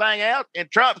him, everything else, and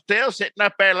Trump's still sitting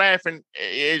up there laughing.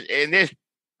 And this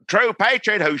true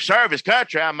patriot who served his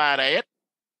country, I might add,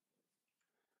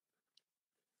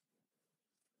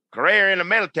 career in the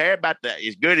military, about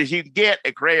as good as you can get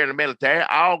a career in the military,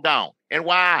 all gone. And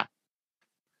why?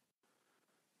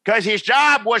 Because his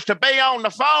job was to be on the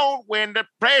phone when the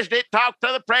president talked to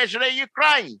the president of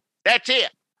Ukraine. That's it.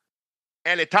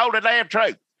 And he told the damn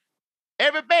truth.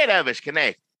 Every bit of it's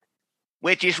connected,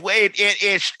 which is weird. It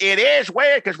is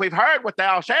weird because we've heard what they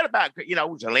all said about,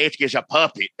 Zelensky's a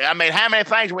puppet. I mean, how many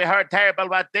things we heard terrible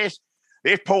about this?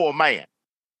 This poor man.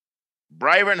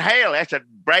 Braver than hell. That's the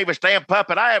bravest damn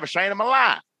puppet I ever seen in my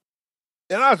life.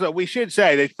 And also, we should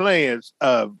say there's plenty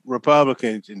of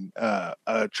Republicans and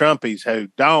Trumpies who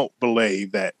don't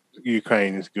believe that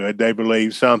Ukraine is good. They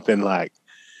believe something like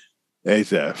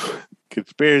there's a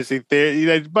conspiracy theory.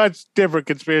 There's a bunch of different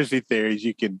conspiracy theories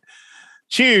you can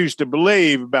choose to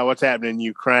believe about what's happening in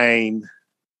Ukraine.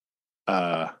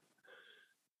 One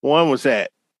was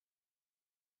that.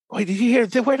 Wait, did you hear?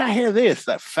 Where did I hear this?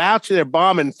 That Fauci, they're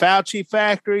bombing Fauci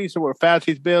factories, or where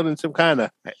Fauci's building some kind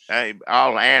of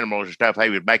all the animals and stuff. He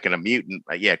was making a mutant,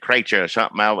 creature or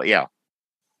something. Yeah.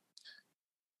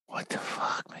 What the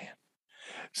fuck, man?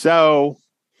 So,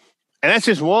 and that's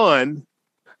just one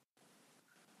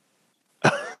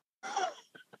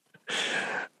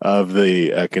of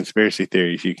the conspiracy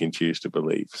theories you can choose to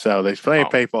believe. So there's plenty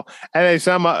of people, and there's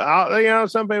some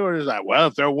people are just like, well,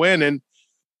 if they're winning,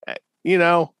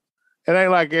 it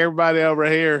ain't like everybody over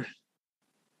here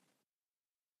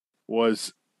we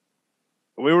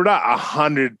were not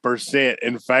 100%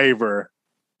 in favor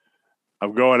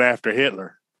of going after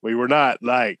Hitler. We were not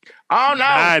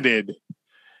united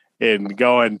in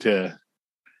going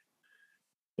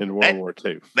in World War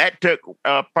II. That took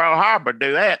Pearl Harbor to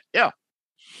do that. Yeah.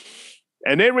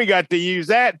 And then we got to use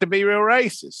that to be real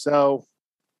racist. So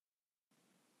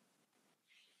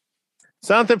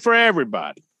something for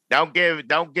everybody. Don't give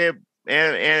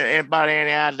anybody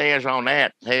any ideas on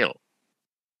that. Hell.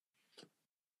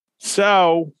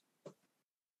 So,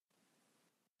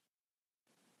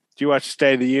 did you watch the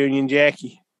State of the Union,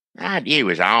 Jackie? It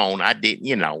was on. I didn't,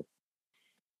 Did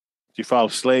you fall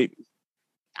asleep?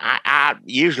 I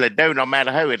usually do, no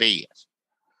matter who it is.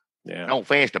 Yeah. No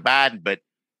offense to Biden, but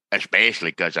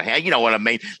especially because you know what I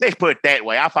mean. Let's put it that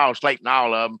way. I fall asleep in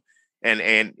all of them. And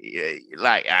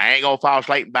I ain't gonna fall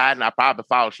asleep in Biden. I probably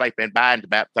fall asleep in Biden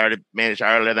about 30 minutes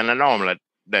earlier than I normally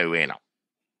do,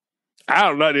 I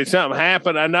don't know. Did something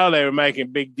happen? I know they were making a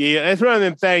big deal. It's one of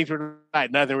them things where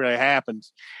nothing really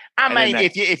happens. I mean,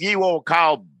 if you will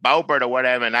call Bobert or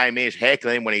whatever his name is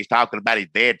heckling when he's talking about his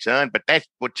dead son, but that's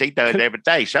what she does every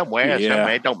day somewhere.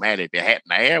 It don't matter if it happened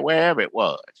there, wherever it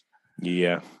was.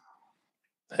 Yeah.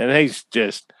 And he's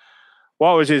just,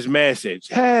 what was his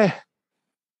message? I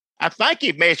think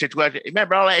his message was,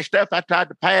 remember all that stuff I tried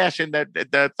to pass in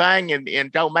the thing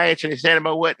and Joe Manchin and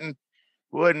Cinema wouldn't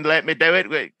let me do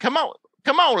it. Come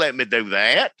on, let me do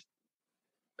that.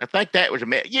 I think that was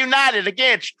united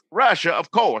against Russia,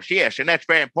 of course, yes, and that's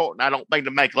very important. I don't mean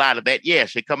to make light of that.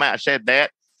 Yes, he come out and said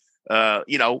that.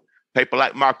 People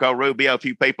like Marco Rubio, a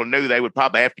few people knew they would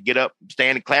probably have to get up,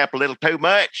 stand, and clap a little too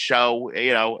much. So,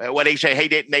 what he said, he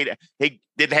didn't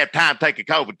have time to take a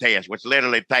COVID test, which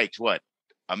literally takes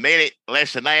a minute,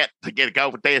 less than that to get a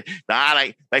COVID test. Now,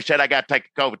 they said I got to take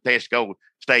a COVID test to go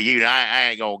stay union. I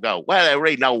ain't gonna go. Well, there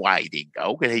really no way he didn't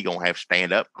go because he gonna have to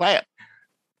stand up, clap.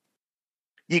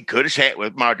 You could have sat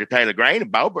with Marjorie Taylor Greene and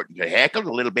Bobert and heckled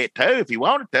a little bit too if you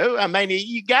wanted to. I mean,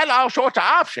 you got all sorts of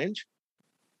options.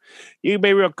 You can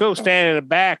be real cool standing in the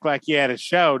back like you had a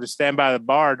show, to stand by the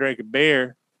bar, drink a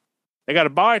beer. They got a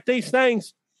bar at these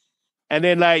things. And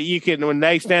then you can, when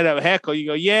they stand up and heckle, you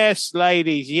go, yes,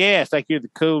 ladies, yes. Like you're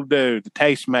the cool dude, the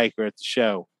tastemaker at the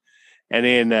show. And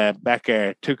then back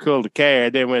there, too cool to care.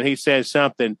 Then when he says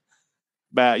something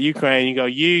about Ukraine, you go,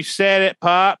 you said it,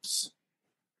 Pops.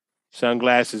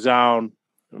 Sunglasses on,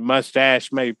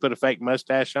 mustache, maybe put a fake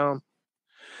mustache on.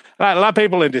 A lot of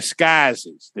people in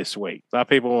disguises this week. A lot of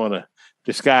people want to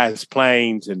disguise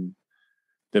planes and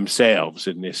themselves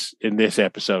in this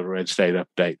episode of Red State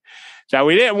Update. So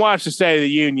we didn't watch the State of the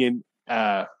Union.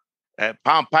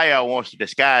 Pompeo wants to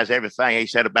disguise everything he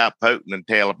said about Putin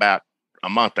until about a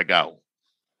month ago.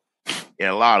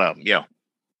 Yeah, a lot of them, yeah.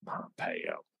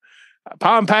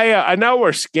 Pompeo, I know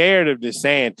we're scared of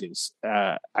DeSantis.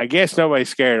 I guess nobody's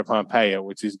scared of Pompeo,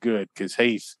 which is good because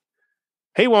he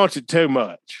wants it too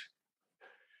much.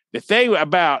 The thing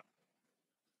about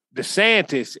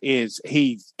DeSantis is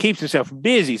he keeps himself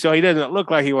busy, so he doesn't look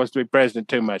like he wants to be president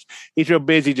too much. He's real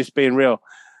busy just being real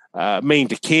mean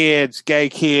to kids, gay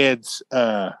kids,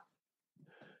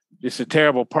 just a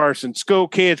terrible person. School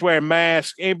kids wearing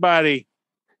masks. Anybody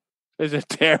is a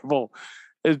terrible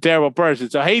person.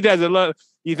 So he doesn't look,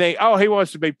 you think, oh, he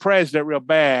wants to be president real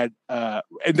bad. And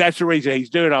that's the reason he's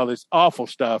doing all this awful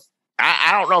stuff.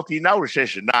 I don't know if you notice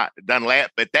this or not,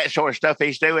 Dunlap, but that sort of stuff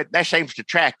he's doing, that seems to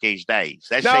track these days.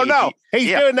 He's doing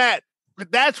that.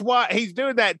 That's why he's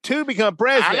doing that to become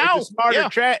president. I know.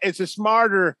 It's a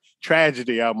smarter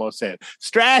tragedy, I almost said.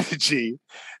 Strategy.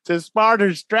 It's a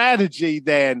smarter strategy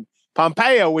than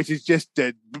Pompeo, which is just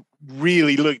to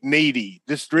really look needy,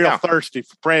 just real thirsty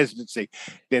for presidency.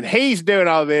 Then he's doing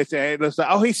all this, and it's like,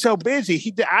 oh, he's so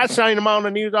busy. I seen him on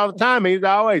the news all the time. He's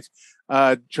always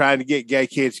trying to get gay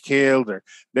kids killed or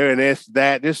doing this,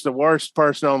 that. This is the worst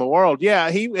person on the world.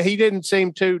 Yeah, he didn't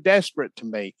seem too desperate to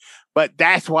me, but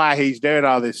that's why he's doing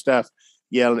all this stuff,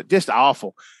 yelling. Just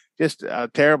awful. Just a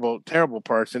terrible, terrible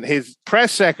person. His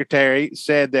press secretary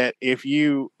said that if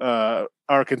you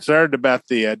are concerned about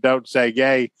the Don't Say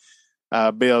Gay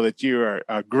bill, that you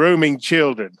are grooming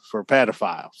children for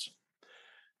pedophiles.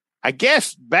 I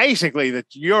guess basically that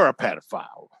you're a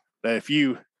pedophile. That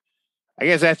I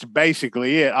guess that's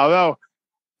basically it. Although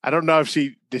I don't know if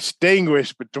she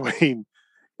distinguished between,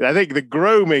 I think the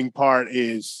grooming part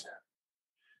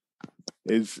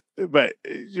but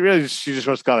really she just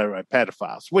wants to call everybody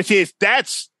pedophiles,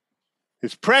 that's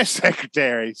his press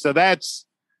secretary. So that's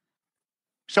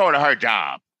sort of her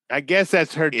job. I guess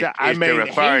that's her job. I mean, to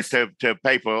refer to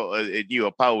people you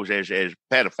oppose as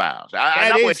pedophiles. I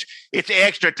know it's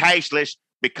extra tasteless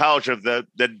because of the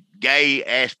gay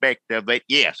aspect of it.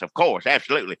 Yes, of course,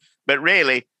 absolutely. But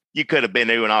really, you could have been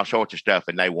doing all sorts of stuff,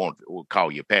 and they would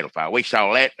call you a pedophile. We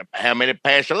saw that how many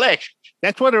past elections.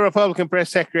 That's what a Republican press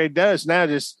secretary does now.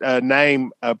 Just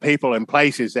name people and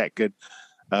places that could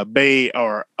be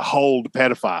or hold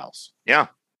pedophiles. Yeah,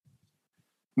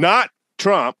 not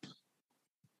Trump.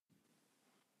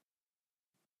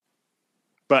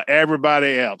 But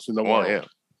everybody else in the world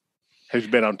who's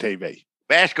been on TV.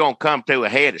 That's going to come to a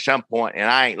head at some point, and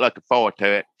I ain't looking forward to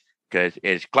it because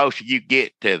as closer you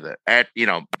get to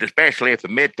especially if the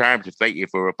midterms, if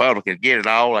the Republicans get it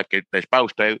all like they're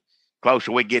supposed to,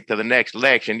 closer we get to the next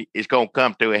election, it's going to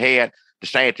come to a head,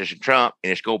 DeSantis and Trump,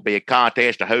 and it's going to be a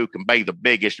contest of who can be the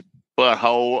biggest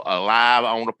butthole alive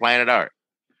on the planet Earth.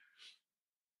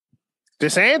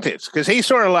 DeSantis, because he's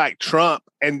sort of like Trump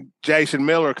and Jason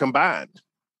Miller combined.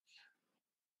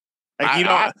 Like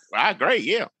I agree,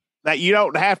 yeah. That you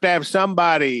don't have to have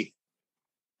somebody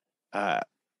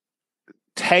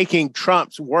taking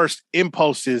Trump's worst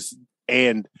impulses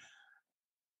and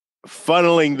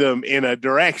funneling them in a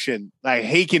direction. Like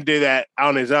he can do that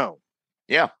on his own.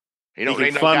 Yeah. He don't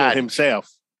need no funnel guidance.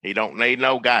 himself. He don't need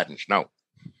no guidance. No.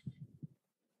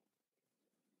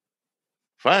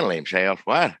 Funnel himself.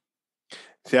 What?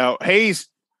 So he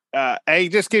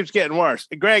just keeps getting worse.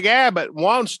 Greg Abbott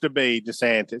wants to be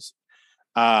DeSantis,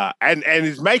 and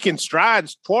is making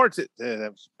strides towards it.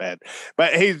 That was bad,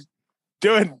 but he's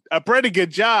doing a pretty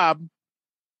good job.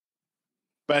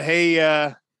 But he,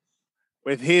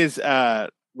 with his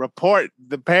report,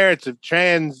 the parents of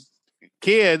trans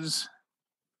kids,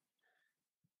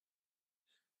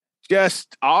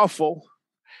 just awful,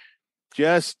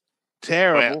 just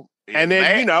terrible. Well, and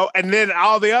then, and then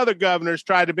all the other governors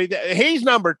tried to be that. He's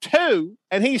number 2,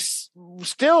 and he's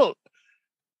still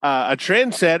a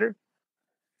trendsetter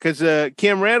because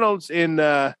Kim Reynolds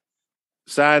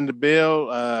signed the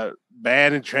bill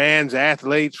banning trans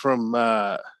athletes from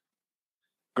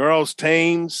girls'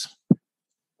 teams.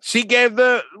 She gave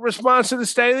the response to the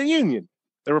State of the Union,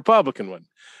 the Republican one,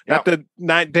 not the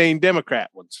 19 Democrat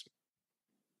ones.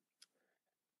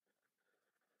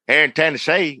 Here in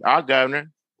Tennessee, our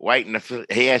governor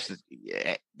he has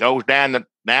to goes down the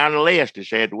list. He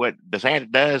said what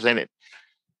DeSantis does, then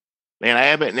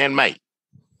Abbott, and then me.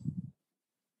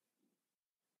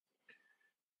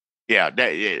 Yeah,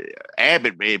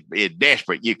 Abbott is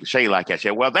desperate. You can see, like I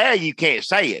said, well, there you can't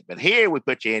say it, but here we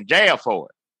put you in jail for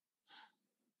it.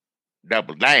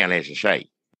 Double down, as they say.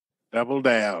 Double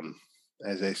down,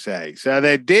 as they say. So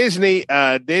that Disney's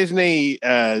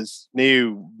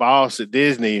new boss at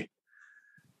Disney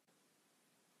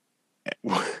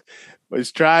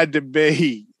was tried to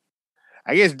be.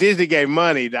 I guess Disney gave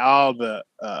money to all the.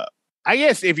 I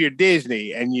guess if you're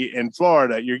Disney and you in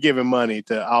Florida, you're giving money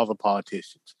to all the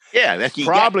politicians. Yeah, that's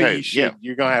probably you should. Yeah.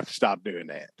 You're gonna have to stop doing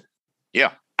that.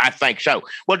 Yeah, I think so.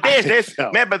 Well,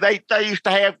 remember they used to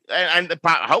have, and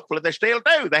hopefully they still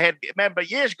do. They had, remember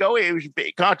years ago it was a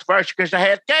bit controversial because they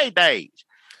had gay days.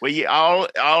 Where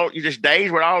you just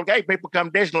days where all gay people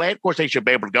come to Disneyland. Of course, they should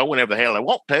be able to go whenever the hell they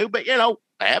want to, but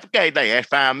have a gay day. That's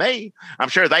fine with me. I'm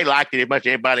sure they liked it as much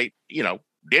as anybody,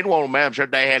 did want them. I'm sure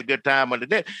they had a good time when they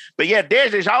did. But yeah,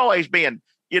 Disney's always been,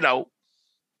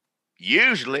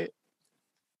 usually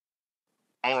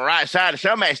on the right side of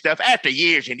some of that stuff after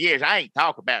years and years. I ain't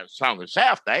talking about Song of the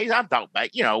South days. I'm talking about,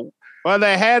 well,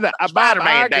 they had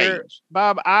Spider-Man days.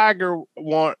 Bob Iger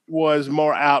was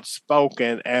more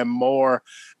outspoken and more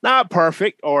not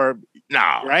perfect or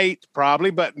great, probably,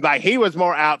 but like he was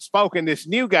more outspoken. This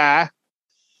new guy,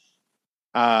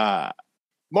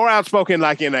 more outspoken,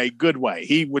 like in a good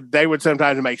way. They would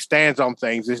sometimes make stands on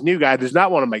things. This new guy does not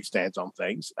want to make stands on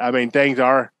things. I mean, things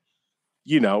are,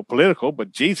 political,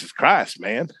 but Jesus Christ,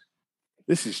 man,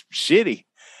 this is shitty.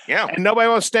 Yeah. And nobody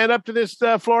wants to stand up to this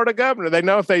Florida governor. They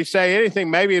know if they say anything,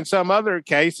 maybe in some other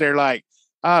case, they're like,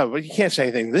 oh, well, you can't say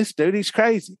anything to this dude. He's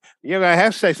crazy. You're going to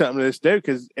have to say something to this dude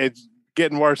because it's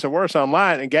getting worse and worse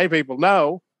online. And gay people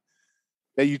know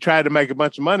that you tried to make a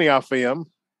bunch of money off him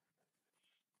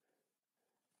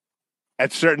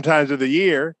at certain times of the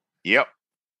year. Yep.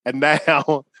 And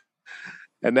now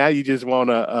you just want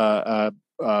to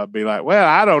be like, well,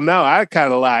 I don't know. I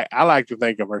like to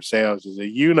think of ourselves as a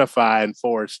unifying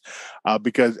force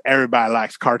because everybody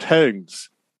likes cartoons.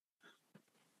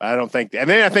 I don't think, and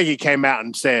then I think he came out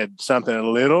and said something a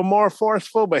little more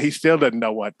forceful, but he still doesn't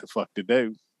know what the fuck to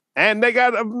do. And they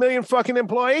got 1 million fucking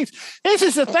employees. This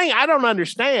is the thing I don't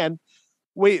understand.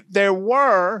 There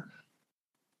were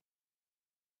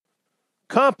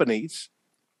companies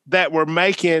that were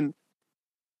making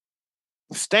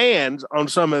stands on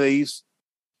some of these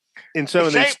in some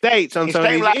of these states on some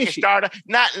of these issues.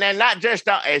 Not just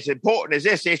as important as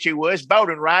this issue was,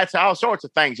 voting rights, all sorts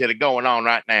of things that are going on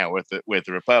right now with the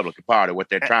Republican Party, what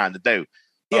they're trying to do.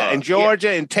 Yeah, in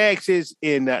Georgia, in Texas,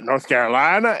 in North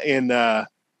Carolina, in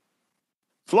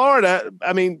Florida.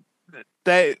 I mean,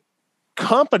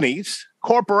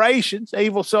 corporations,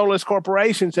 evil, soulless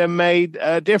corporations have made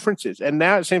differences. And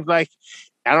now it seems like,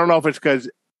 I don't know if it's because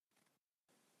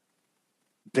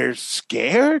they're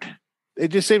scared. It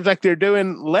just seems like they're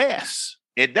doing less.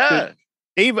 It does.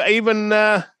 Even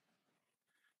I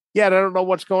don't know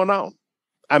what's going on.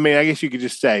 I mean, I guess you could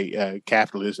just say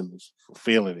capitalism is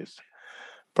fulfilling its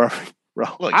perfect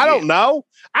role. Look, I don't know.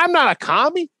 I'm not a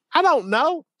commie. I don't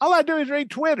know. All I do is read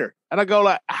Twitter. And I go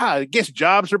like, I guess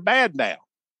jobs are bad now.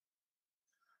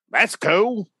 That's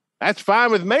cool. That's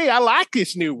fine with me. I like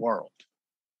this new world.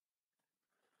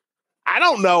 I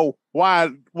don't know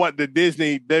what the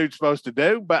Disney dude's supposed to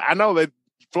do, but I know that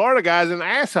Florida guy's an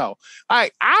asshole.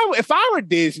 If I were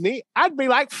Disney, I'd be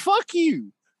like, fuck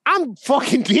you. I'm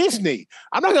fucking Disney.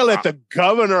 I'm not going to let the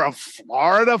governor of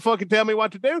Florida fucking tell me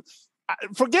what to do.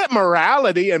 Forget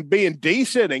morality and being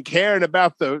decent and caring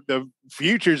about the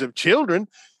futures of children.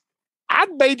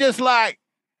 I'd be just like,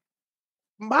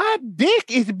 my dick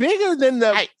is bigger than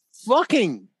the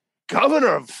fucking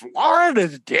governor of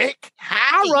Florida's dick.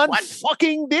 I run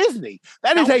fucking Disney.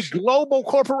 That is a global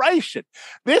corporation.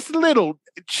 This little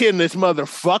chinless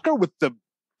motherfucker with the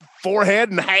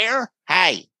forehead and hair,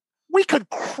 we could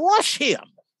crush him.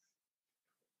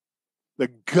 The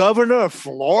governor of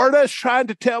Florida is trying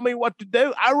to tell me what to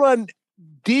do. I run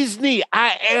Disney.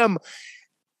 I am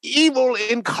evil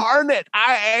incarnate.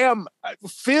 I am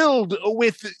filled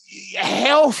with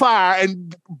hellfire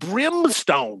and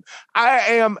brimstone. I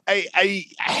am a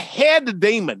head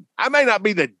demon. I may not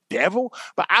be the devil,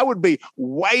 but I would be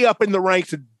way up in the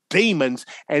ranks of demons.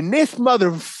 And this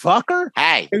motherfucker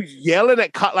who's yelling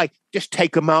at like, just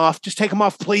take them off. Just take them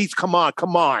off, please. Come on.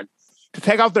 To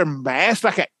take off their mask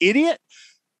like an idiot.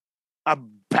 A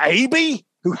baby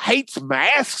who hates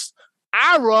masks.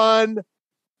 I run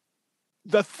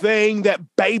the thing that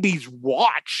babies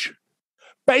watch.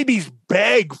 Babies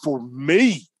beg for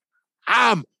me.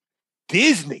 I'm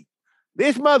Disney.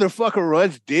 This motherfucker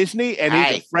runs Disney and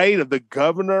he's afraid of the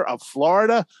governor of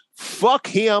Florida. Fuck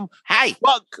him.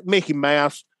 Fuck Mickey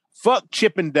Mouse. Fuck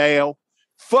Chip and Dale.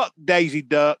 Fuck Daisy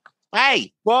Duck.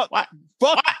 Fuck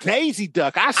Daisy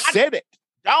Duck. I said it.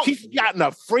 She's gotten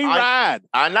a free ride.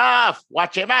 Enough.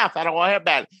 Watch your mouth. I don't want to hear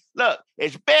about it. Look,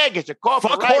 as big as a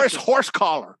corporation. Fuck horse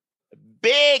collar.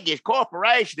 Big as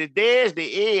corporation as Disney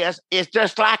is, it's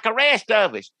just like the rest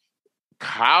of us.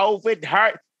 COVID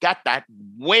hurt, got that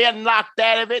wind knocked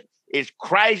out of it. It's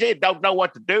crazy. Don't know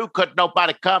what to do. Couldn't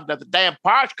nobody come to the damn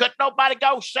parks. Couldn't nobody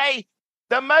go see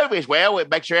the movies. Well, we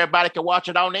make sure everybody can watch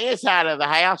it on the inside of the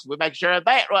house. We make sure of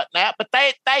that right now. But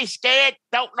they scared,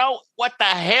 don't know what the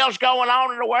hell's going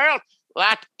on in the world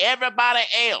like everybody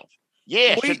else.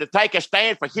 Yeah, should they take a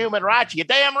stand for human rights? You're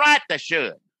damn right they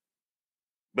should.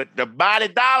 But the mighty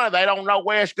dollar, they don't know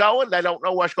where it's going. They don't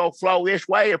know what's going to flow this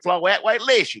way or flow that way.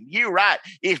 Listen, you're right.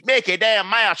 It's Mickey damn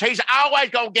Mouse. He's always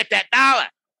going to get that dollar.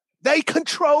 They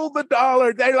control the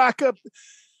dollar. They like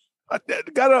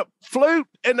got a flute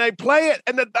and they play it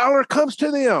and the dollar comes to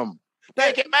them.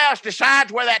 Mickey Mouse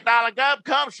decides where that dollar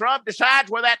comes from, decides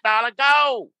where that dollar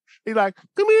goes. He's like,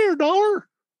 come here, dollar.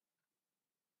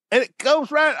 And it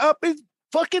goes right up his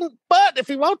fucking butt if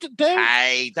he wants it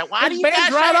to. Why do you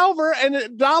guys right over and the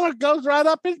dollar goes right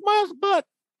up his mouth's butt.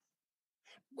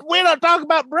 We don't talk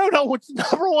about Bruno, which is the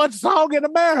number one song in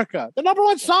America. The number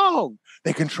one song.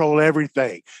 They control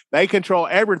everything. I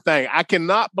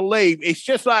cannot believe, it's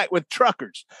just like with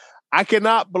truckers. I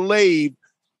cannot believe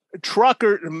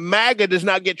MAGA does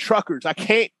not get truckers.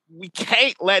 We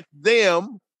can't let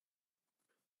them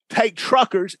take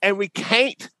truckers, and we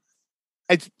can't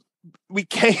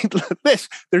this.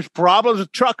 There's problems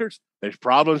with truckers. There's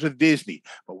problems with Disney,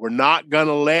 but we're not going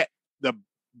to let the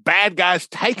bad guys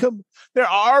take them. There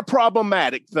are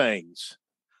problematic things.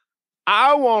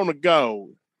 I want to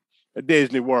go to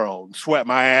Disney World and sweat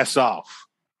my ass off.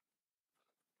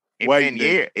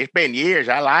 It's been years.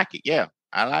 I like it. Yeah,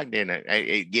 I like dinner.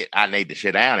 I need to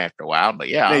sit down after a while, but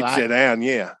yeah, I sit down.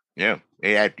 Yeah.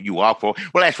 After you walk for.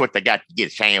 Well, that's what they got to get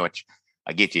a sandwich.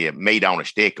 I get you meat on a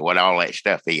stick or what all that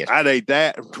stuff is. I'd eat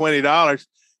that $20.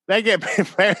 They get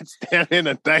parents down in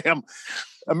a damn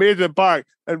amusement park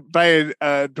and paying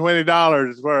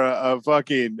 $20 for a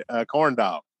fucking corn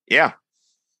dog. Yeah.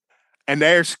 And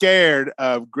they're scared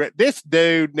of this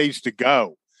dude needs to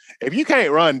go. If you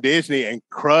can't run Disney and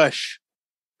crush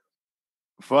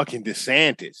fucking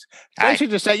DeSantis, they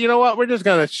should just say, you know what? We're just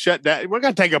going to shut down. We're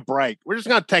going to take a break. We're just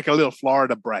going to take a little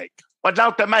Florida break. Well,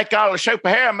 don't they make all the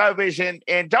superhero movies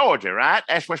in Georgia, right?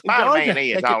 That's what Spider-Man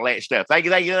is, all that stuff. They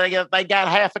got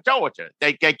half of Georgia.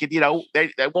 They could,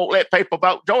 they won't let people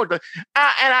vote Georgia.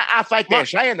 I think they're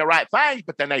saying the right things,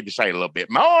 but they need to say a little bit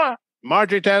more.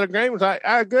 Marjorie Taylor Greene was like,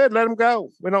 good, let them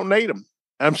go. We don't need them.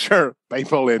 I'm sure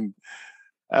people in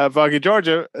fucking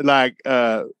Georgia,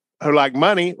 who like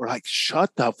money, were like, shut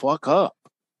the fuck up.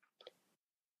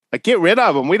 Like, get rid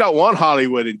of them. We don't want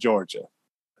Hollywood in Georgia.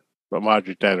 What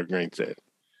Marjorie Taylor Greene said.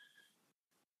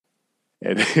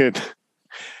 And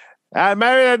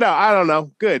maybe I don't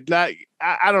know. Good. Like,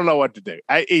 I don't know what to do.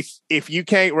 If you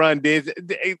can't run Disney,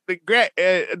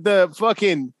 the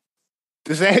fucking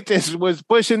DeSantis was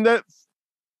pushing the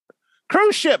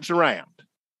cruise ships around.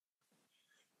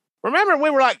 Remember, we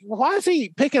were like, why is he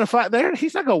picking a fight there?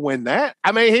 He's not going to win that.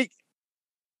 I mean,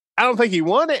 I don't think he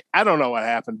won it. I don't know what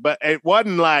happened, but it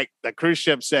wasn't like the cruise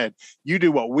ship said, you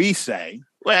do what we say.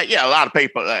 Well, yeah, a lot of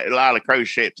people, a lot of cruise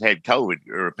ships had COVID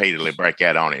repeatedly break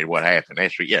out on it. What happened?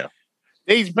 Yeah.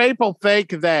 These people think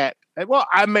that, well,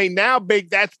 I mean, now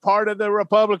that's part of the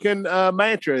Republican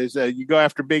mantra is you go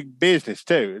after big business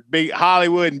too. Big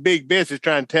Hollywood and big business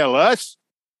trying to tell us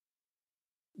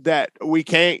that we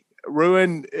can't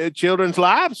ruin children's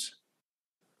lives.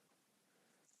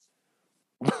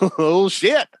 Oh,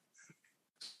 shit.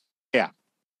 Yeah.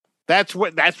 That's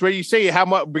where you see how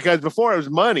much, because before it was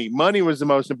money. Money was the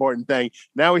most important thing.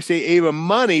 Now we see even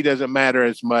money doesn't matter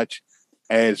as much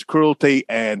as cruelty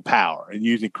and power, and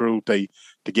using cruelty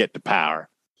to get to power.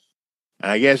 And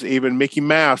I guess even Mickey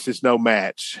Mouse is no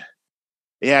match.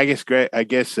 Yeah, I guess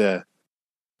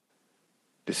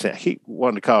he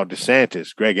wanted to call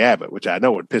DeSantis Greg Abbott, which I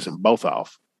know would piss them both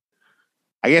off.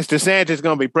 I guess DeSantis is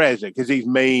going to be president because he's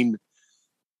mean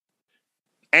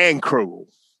and cruel.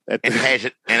 And has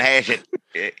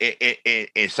it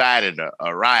incited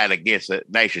a riot against the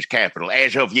nation's capital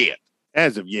as of yet.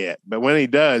 As of yet, but when he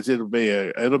does, it'll be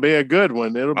a good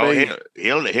one. He'll do it.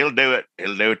 He'll do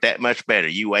it that much better.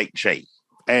 You wait and see.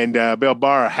 And Bill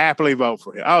Barr happily vote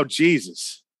for him. Oh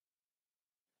Jesus!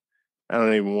 I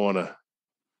don't even want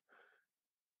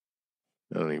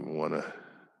to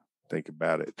think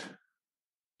about it.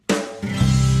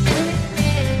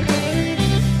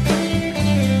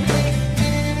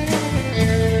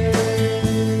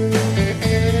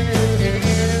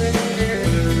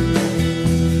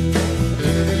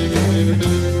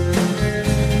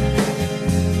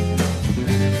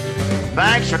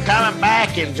 Thanks for coming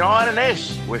back and joining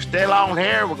us. We're still on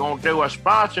here. We're going to do our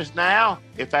sponsors now,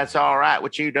 if that's all right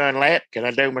with you, Dunlap. Can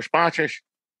I do my sponsors?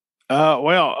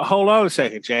 Well, hold on a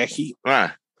second, Jackie.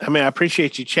 Right. I mean, I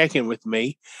appreciate you checking with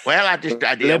me. Well, I did.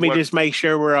 Let me just make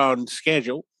sure we're on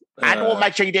schedule. I want to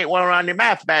make sure you didn't want to run your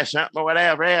mouth about something or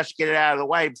whatever else. Get it out of the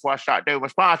way before I start doing my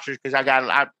sponsors, because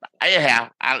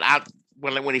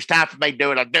when it's time for me to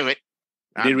do it, I'll do it.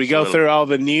 Did we go through all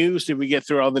the news? Did we get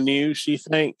through all the news, you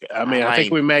think? I mean, I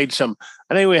think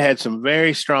we had some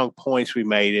very strong points we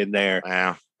made in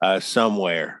there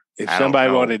somewhere. If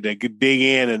somebody wanted to dig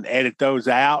in and edit those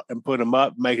out and put them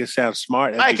up, make it sound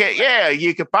smart.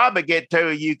 You could probably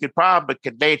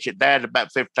condense it down to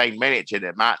about 15 minutes and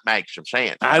it might make some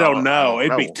sense. I don't know.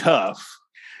 It'd be tough.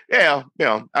 Yeah.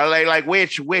 Like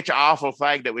which awful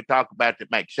thing that we talk about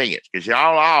that makes sense? Because you're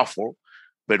all awful,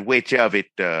 but which of it,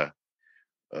 none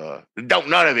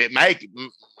of it make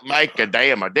a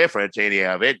damn a difference, any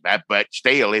of it, but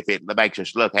still, if it makes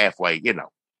us look halfway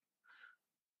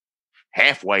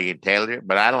intelligent,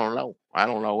 but I don't know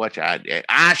what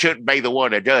I shouldn't be the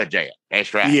one to judge that.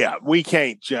 That's right. Yeah, we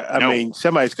can't I mean,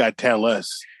 somebody's got to tell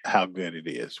us how good it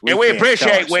is. We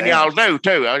appreciate when y'all do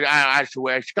too. I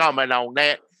should comment on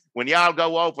that. When y'all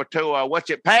go over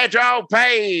to Padron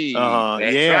page.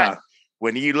 Yeah. Right.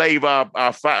 When you leave our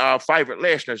favorite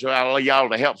listeners, y'all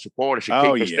to help support us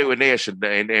and keep us doing this,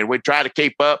 and we try to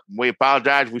keep up. We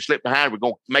apologize if we slip behind. We're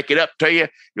gonna make it up to you.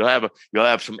 You'll have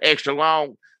some extra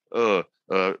long 20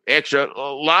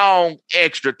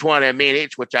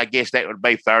 minutes, which I guess that would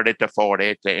be 30 to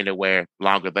 40 to anywhere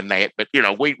longer than that. But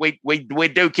we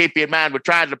do keep you in mind. We're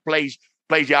trying to please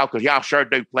y'all, because y'all sure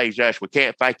do please us. We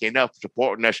can't thank you enough for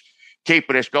supporting us,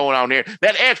 keeping us going on here.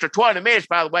 That extra 20 minutes,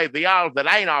 by the way, for y'all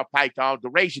that ain't our patrons, the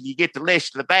reason you get to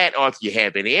listen to that, or if you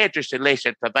have any interest in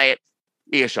listening to that,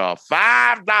 is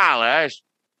 $5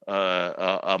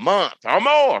 a month or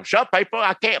more. Some people,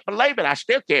 I can't believe it. I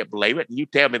still can't believe it. And you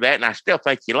tell me that, and I still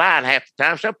think you're lying half the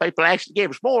time. Some people actually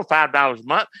give us more than $5 a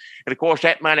month. And of course,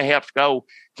 that money helps go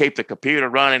keep the computer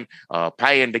running,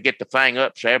 paying to get the thing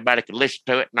up so everybody can listen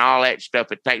to it and all that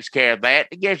stuff. It takes care of that.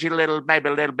 It gives you maybe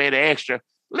a little bit of extra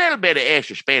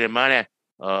spending money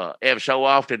ever so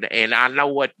often. And I know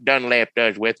what Dunlap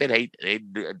does with it. He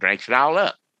drinks it all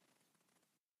up.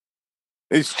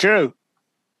 It's true.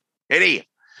 It is.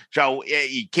 So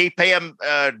you keep him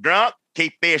drunk,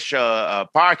 keep this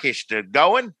parkist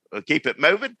going, keep it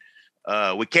moving.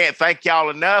 We can't thank y'all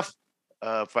enough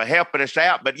for helping us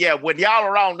out. But yeah, when y'all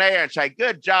are on there and say,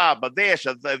 good job of this,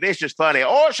 or this is funny,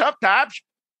 or sometimes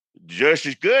just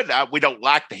as good. We don't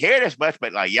like to hear this much,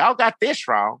 but like, y'all got this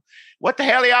wrong. What the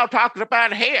hell are y'all talking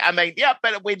about here? I mean, yeah,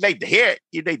 but we need to hear it.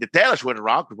 You need to tell us when it's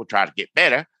wrong, because we'll try to get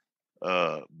better.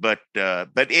 But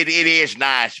it is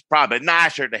nice, probably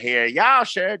nicer to hear. Y'all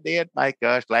sure did make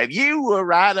us laugh. You were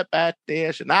right about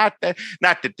this, and not that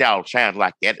y'all sound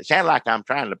like that. It sounds like I'm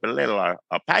trying to belittle our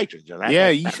patrons. Yeah,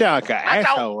 you sound like an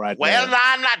asshole right now. Well,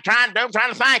 I'm not trying to. I'm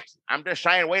trying to thank you. I'm just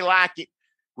saying we like it.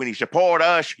 When you support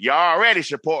us, you already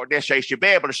support this, so you should be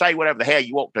able to say whatever the hell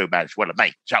you want to about it. Is what I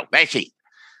mean. So that's it.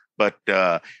 But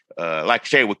like I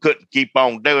said, we couldn't keep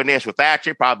on doing this without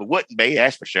you. Probably wouldn't be,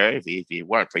 that's for sure, if it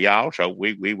weren't for y'all. So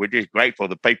we were just grateful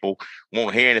that people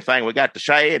want to hear anything we got to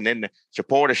say and then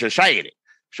support us in saying it.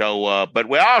 So, but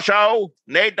we also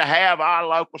need to have our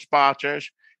local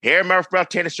sponsors. Here in Murfreesboro,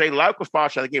 Tennessee, local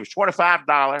sponsor, they give us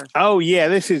 $25. Oh, yeah,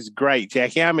 this is great,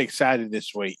 Jackie. I'm excited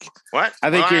this week. What?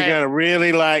 I think you're going to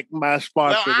really like my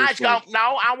sponsor this week.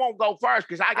 No, I won't go first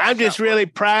because I'm just really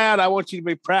proud. I want you to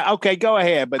be proud. Okay, go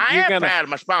ahead. But I am proud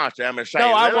of my sponsor. I'm going to say.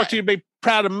 No, I want you to be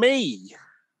proud of me.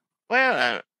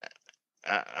 Well,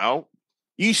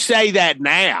 you say that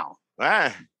now.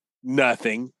 Why?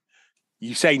 Nothing.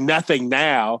 You say nothing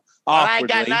now. Well, I ain't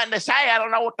got nothing to say. I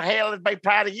don't know what the hell to be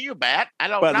proud of you about. I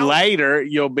don't know. But later,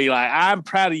 you'll be like, I'm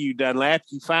proud of you, Dunlap.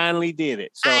 You finally did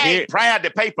it. So I ain't proud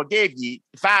that people give you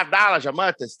 $5 a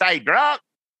month to stay drunk.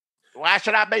 Why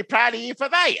should I be proud of you for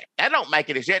that? That don't make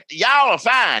any sense. Y'all are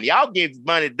fine. Y'all give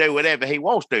money to do whatever he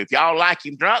wants to. If y'all like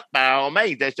him drunk, by all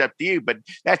means, that's up to you. But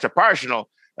that's a personal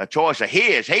choice of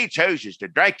his. He chooses to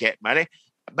drink that money.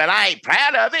 But I ain't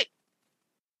proud of it.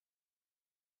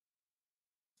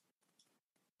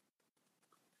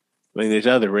 I mean, there's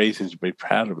other reasons to be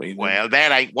proud of me. Well,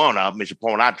 that ain't one of them, is the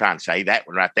point I'm trying to say. That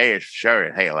one right there is sure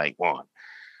as hell ain't one.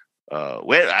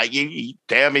 You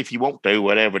tell me if you want to,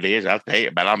 whatever it is, I'll tell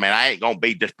you. But I mean, I ain't going to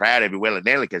be just proud of you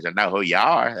willy-nilly because I know who you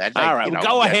are. All right,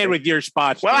 go ahead with your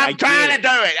sponsor. Well, I'm trying to do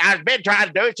it. I've been trying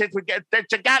to do it since we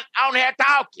got on here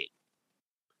talking.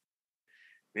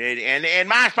 And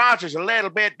my sponsor's a little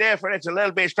bit different. It's a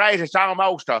little bit strange. It's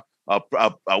almost a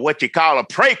what you call a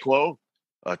prequel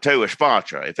to a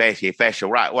sponsor, if that's the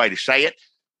right way to say it.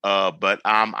 But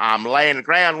I'm laying the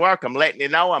groundwork. I'm letting you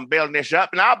know I'm building this up,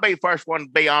 and I'll be the first one to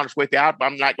be honest with you.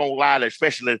 I'm not going to lie,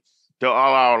 especially to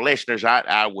all our listeners.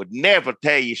 I would never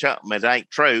tell you something that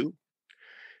ain't true.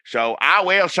 So I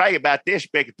will say about this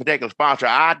particular sponsor,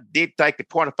 I did take the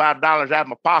 $25 out of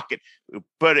my pocket,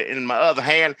 put it in my other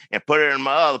hand, and put it in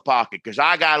my other pocket because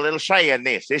I got a little say in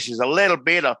this. This is a little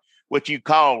bit of what you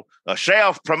call a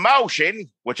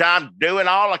self-promotion, which I'm doing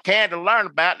all I can to learn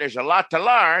about. There's a lot to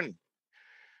learn.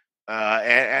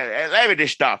 And let me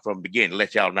just start from the beginning,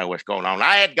 let y'all know what's going on.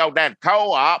 I had to go down to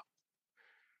Co-op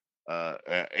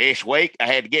this week. I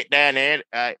had to get down there,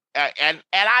 and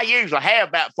I usually have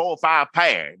about 4 or 5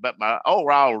 pairs, but my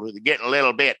overalls are getting a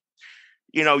little bit,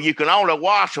 you can only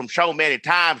wash them so many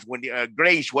times when you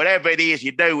grease, whatever it is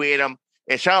you do in them.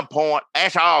 At some point,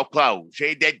 that's all clothes.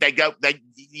 You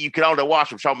can only wash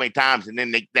them so many times, and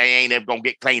then they ain't ever gonna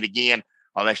get clean again,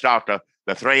 or they start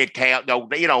the thread count go.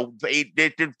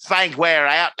 The things wear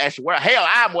out. That's where hell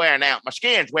I'm wearing out. My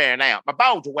skin's wearing out. My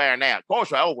bones are wearing out. Of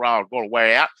course, my overalls going to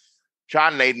wear out. So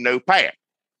I need a new pair.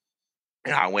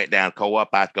 And I went down to Co-op.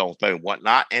 I was going through and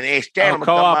whatnot, and this gentleman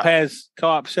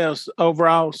Co-op sells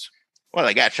overalls. Well,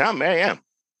 they got some there, yeah.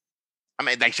 I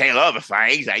mean, they sell other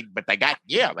things, but they got.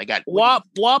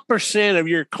 What percent of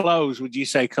your clothes would you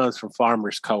say comes from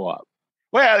Farmers Co-op?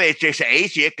 Well, it's just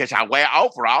easier because I wear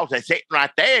overalls. They're sitting right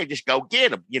there. Just go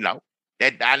get them.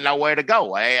 I know where to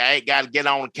go. I ain't got to get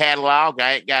on the catalog.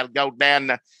 I ain't got to go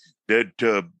down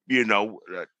to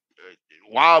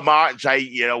Walmart and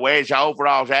say, where's the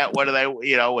overalls at? What are they?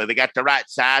 Where they got the right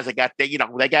size? They got they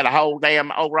got a whole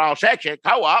damn overall section.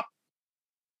 Co-op.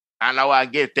 I know I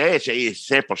can get there. It's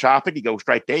simple shopping. You go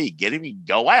straight there. You get them. You can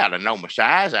go out. I know my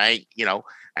size. I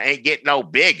ain't getting no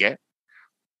bigger.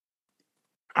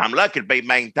 I'm lucky to be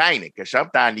maintaining because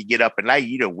sometimes you get up and lay,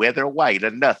 you don't wither away to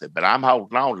nothing. But I'm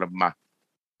holding on to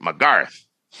my girth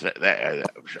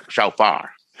so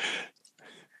far.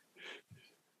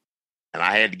 And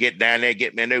I had to get down there,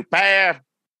 get me a new pair.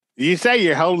 You say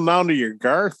you're holding on to your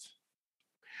girth?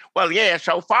 Well, yeah,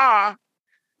 so far.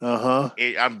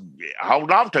 I'm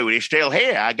holding on to it. It's still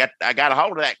here. I got a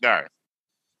hold of that girth.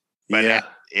 But yeah.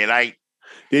 It ain't.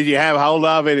 Did you have a hold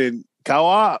of it in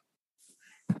Co-op?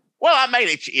 Well, I mean,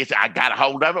 it's I got a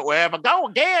hold of it wherever I go,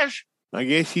 I guess. I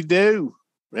guess you do.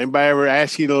 Anybody ever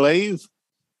ask you to leave?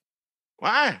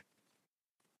 Why?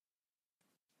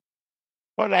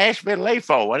 What they ask me to leave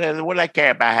for? What do they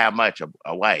care about how much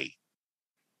away?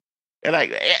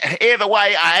 Either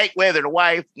way, I ain't withered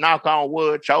away, knock on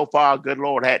wood. So far, good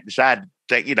Lord hadn't decided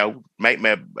to make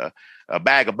me a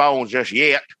bag of bones just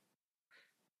yet.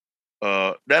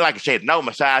 They like I said, know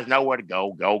my size, know where to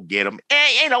go get them.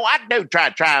 And, I do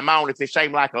try them on if they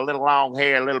seem like a little long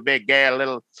hair, a little big hair, a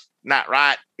little not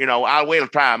right. I will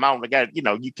try them on. They got,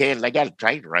 they got a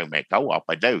change room at Co-op.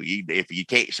 I do. If you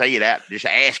can't see it out, just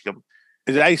ask them.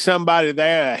 Is there somebody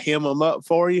there to hem them up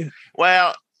for you?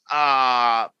 Well,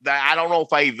 I don't know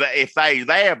if they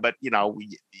there, but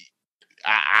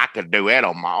I could do that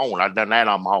on my own. I've done that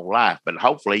on my whole life. But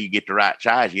hopefully you get the right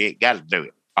size. You ain't got to do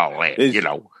it all that,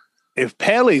 If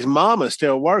Pelly's mama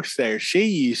still works there, she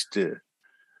used to.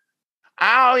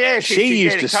 Oh, yeah. She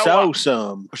used to sew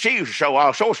some. She used to sew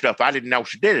all sorts of stuff. I didn't know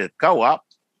she did it at co-op.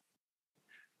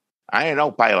 I ain't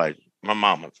know Pelly. My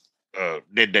mama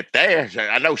did that there. So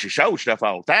I know she sewed stuff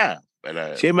all the time.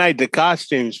 But she made the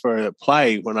costumes for the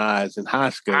play when I was in high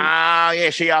school. Oh, yeah.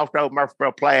 She also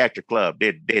Murfreesboro Play Actor Club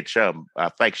did some. I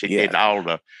think she did all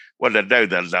the, what did they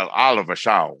do? The Oliver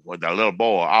song with the little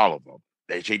boy, Oliver.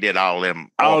 She did all them.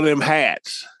 All them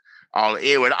hats.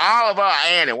 It was Oliver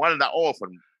and Annie, one of the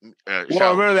orphan well,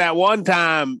 I remember that one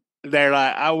time they're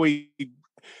like,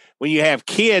 when you have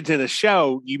kids in a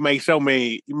show, you make so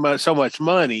much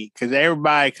money because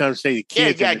everybody comes see the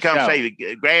kids. Yeah, you got to come see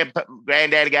the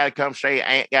granddaddy. Got to come see it.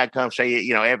 Aunt got to come see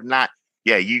it. Every night.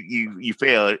 Yeah, you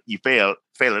fill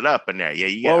it up in there. Yeah,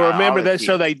 you got. Well, remember that?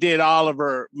 So they did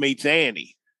Oliver Meets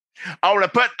Annie. Oh, they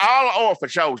put all the orphan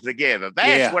shows together.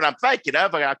 That's what I'm thinking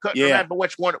of. I couldn't remember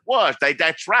which one it was.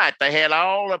 That's right. They had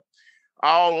all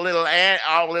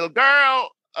little girl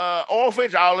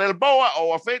orphans, all little boy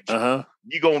orphans.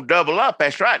 You gonna double up?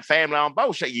 That's right. Family on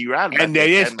both. So you right. And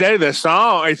they just do the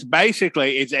song.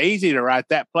 It's easy to write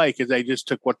that play because they just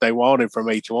took what they wanted from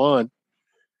each one.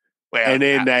 Well, and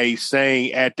then they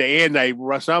sing at the end.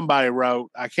 Somebody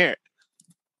wrote. I can't.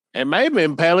 And maybe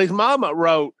Pelly's mama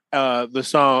wrote the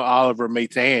song "Oliver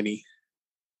Meets Annie."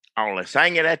 Oh, they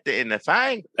sang it in the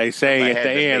thing. They sang at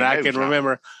the end. I can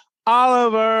remember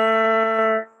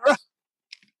Oliver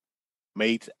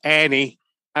meets Annie.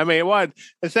 I mean,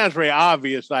 it sounds very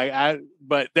obvious,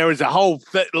 but there was a whole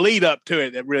lead up to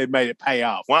it that really made it pay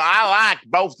off. Well, I like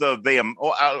both of them.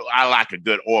 I like a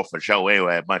good orphan show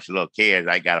anyway. A bunch of little kids,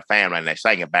 they got a family and they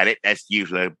sing about it. That's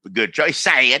usually a good choice.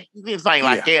 Sad, anything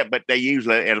like that, but they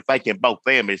usually, and I think in both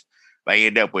families, they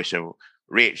end up with some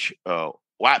rich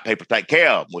white people take care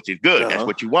of them, which is good. That's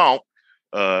what you want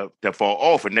for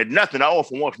orphan. There's nothing an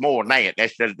orphan wants more than that.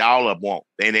 That's just all of them want.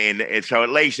 And so at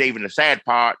least even the sad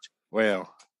parts, well,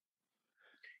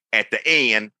 at the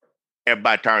end,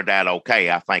 everybody turned out okay.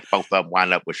 I think both of them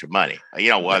wind up with some money.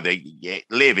 They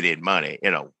living in money,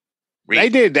 They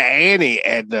did the Annie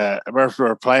at the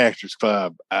Murfreesboro Play Actors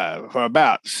Club for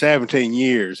about 17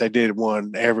 years. They did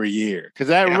one every year. Because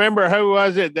I remember who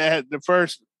was it that had the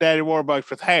first Daddy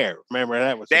Warbucks with hair? Remember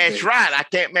that was. That's right. I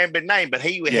can't remember the name, but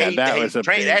he was. Yeah, that's a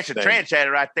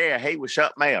trendsetter right there. He was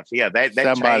something else. Yeah, that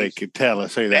somebody changed, could tell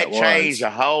us who that was. That changed the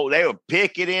whole. They were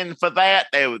picketing for that.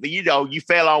 They were, you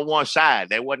fell on one side.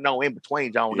 There wasn't no in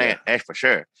betweens on that. That's for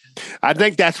sure. I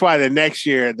think that's why the next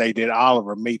year they did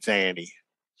Oliver Meets Annie.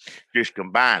 Just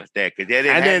combine it there because they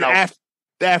didn't. And then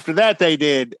after that they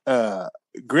did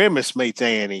Grimace Meets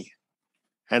Annie,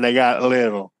 and they got a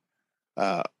little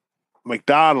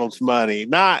McDonald's money,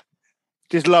 not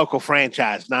just local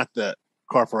franchise, not the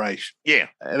corporation. Yeah,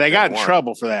 and they got in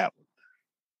trouble for that one.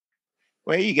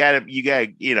 Well, you got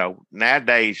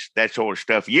nowadays that sort of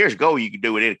stuff. Years ago, you could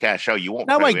do it any kind of show you want.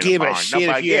 Nobody give a shit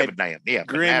if you had a damn. Yeah,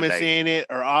 Grimace in it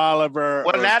or Oliver.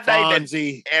 Well, or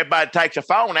nowadays everybody takes a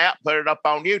phone out, put it up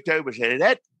on YouTube, and says,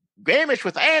 "That Grimace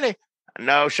with Annie."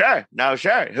 No, sir.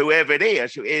 Whoever it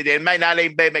is, it may not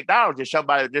even be McDonald's. It's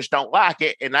somebody that just don't like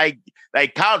it, and they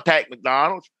contact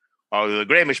McDonald's or the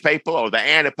Grimace people or the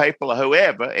Annie people or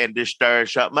whoever, and just stir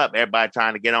something up. Everybody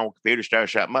trying to get on the computer, stir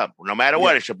something up, no matter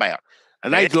what it's about.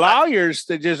 And these lawyers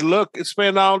that just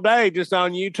spend all day just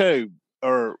on YouTube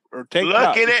or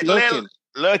TikTok.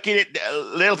 Looking at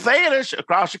little theaters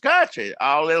across the country.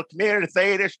 All little community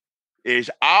theaters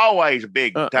is always a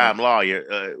big time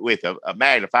lawyer with a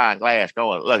magnifying glass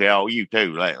going, look at all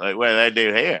YouTube. Like what do they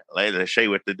do here? Let's see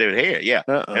what they do here. Yeah.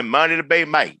 And money to be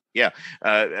made. Yeah.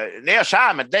 Neil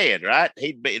Simon dead, right?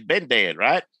 He'd been dead,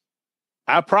 right?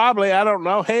 I don't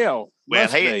know. Hell. Well,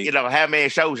 how many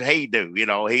shows did he do?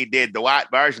 He did the white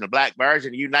version, the black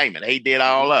version, you name it. He did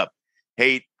all up.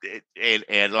 It's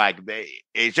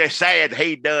just sad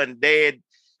he done dead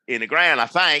in the ground, I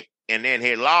think. And then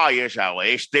his lawyers, I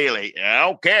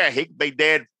don't care. He could be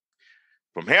dead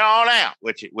from here on out,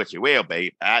 which it will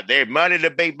be. There's money to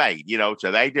be made,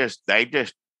 So they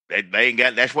ain't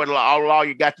got. That's what all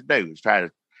lawyer got to do is try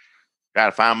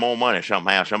to find more money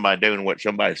somehow. Somebody doing what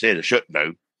somebody said they shouldn't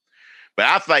do. But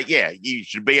I think, you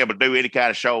should be able to do any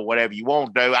kind of show, whatever you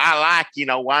want to do. I like,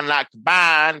 why not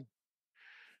combine,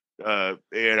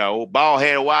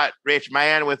 bald-headed white rich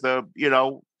man with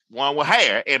one with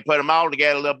hair and put them all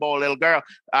together, little boy, little girl.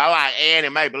 I like Annie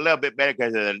maybe a little bit better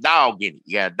because of the dog in it.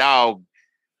 You got a dog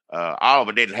all of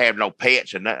them didn't have no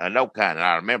pets and no kind. And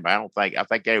I remember, I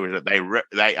think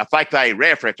they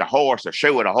referenced a horse or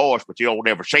shoeing a horse, but you don't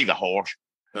ever see the horse.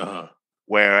 Uh-huh.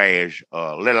 Whereas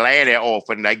little Annie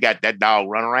orphan, they got that dog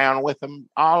running around with them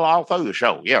all through the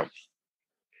show. Yeah.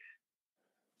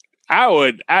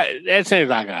 That seems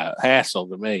like a hassle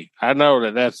to me. I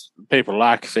know that's people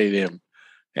like to see them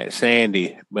at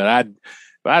Sandy, but if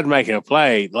I'd make it a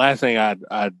play, the last thing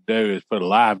I'd do is put a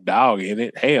live dog in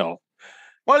it. Hell.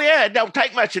 Well, yeah, it don't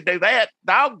take much to do that.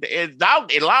 Dog, as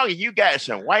long as you got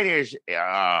some waiters,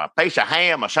 a piece of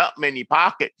ham or something in your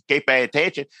pocket to keep their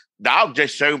attention, dog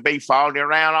just soon be following you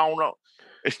around on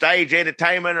a stage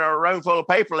entertainment or a room full of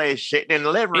people that's sitting in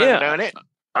the living room doing it.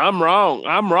 I'm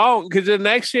wrong. Because the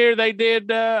next year they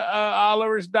did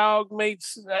Oliver's dog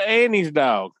meets Annie's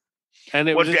dog. And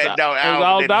it was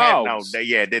all dogs.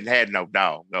 Didn't have no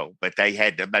dog. No, but they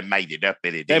made it up.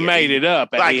 They made it up.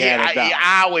 Like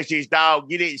I was his dog.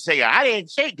 You didn't see it. I didn't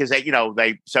see it because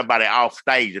somebody off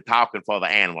stage are talking for the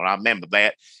animal. I remember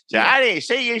that. So I didn't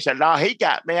see you. He said, no, he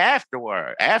got me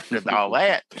afterward. After all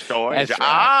that story. Said,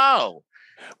 right. Oh.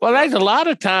 Well, there's a lot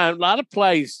of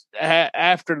plays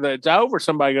after it's over,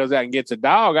 somebody goes out and gets a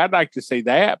dog. I'd like to see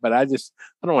that, but I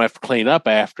don't have to clean up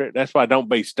after it. That's why I don't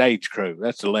be stage crew.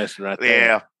 That's the lesson right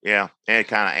there. Yeah. Any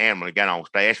kind of animal you got on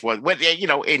stage. Well,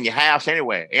 in your house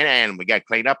anywhere, any animal you got to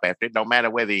clean up after it. Don't matter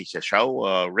whether it's a show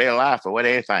or real life or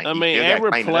whatever. I mean,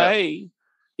 every play,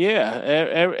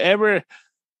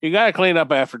 you got to clean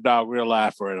up after a dog, real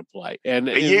life, or in a play. And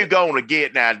you're going to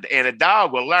get now, and a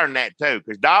dog will learn that too,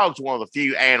 because dog's one of the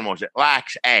few animals that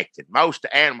likes acting. Most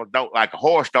animals don't like. A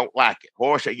horse don't like it.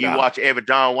 Horse, watch every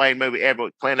John Wayne movie,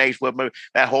 every Clint Eastwood movie,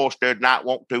 that horse does not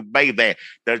want to be there.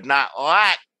 Does not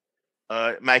like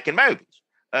making movies.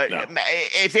 No.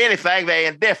 If anything,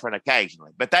 they're indifferent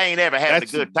occasionally, but they ain't ever having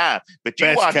a good time. But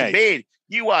you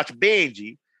watch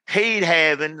Benji. He'd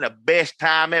having the best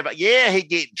time ever. Yeah, he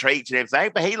getting treats and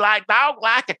everything, but he dog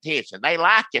like attention. They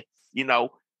like it,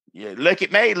 look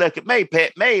at me,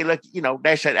 pet me. Look,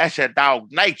 that's a dog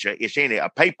nature. It's in it, a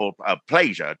people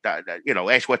pleaser.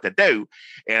 That's what they do.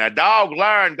 And a dog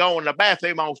learn going to the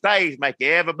bathroom on stage, make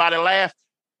everybody laugh.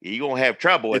 You're gonna have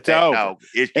trouble with that dog.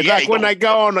 It's like when they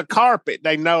go on the carpet,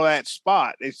 they know that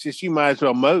spot. It's just you might as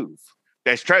well move.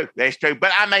 That's true.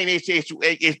 But I mean,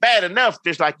 it's bad enough,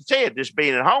 just like you said, just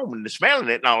being at home and smelling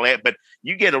it and all that. But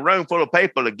you get a room full of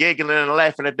people that giggling and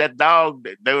laughing at that dog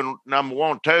doing number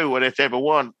 1, 2, whatever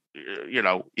one,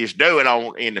 is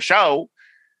doing in the show.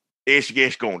 It's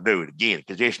just going to do it again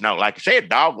because it's not like I said.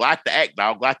 Dog like to act.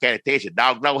 Dog like that attention.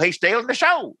 Dog know he's stealing the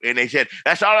show, and they said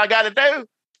that's all I got to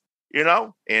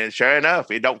do. And sure enough,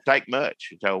 it don't take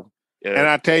much. So, and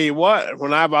I tell you what,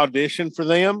 when I've auditioned for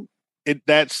them.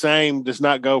 That same does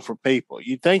not go for people.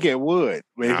 You think it would.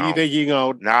 But if you think you're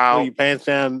going to pull your pants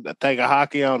down, take a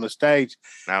hockey on the stage,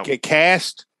 get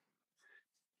cast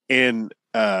in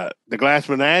the Glass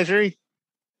Menagerie,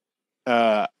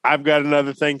 I've got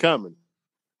another thing coming.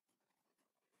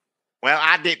 Well,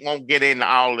 I didn't want to get into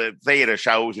all the theater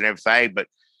shows and everything, but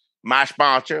my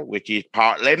sponsor, which is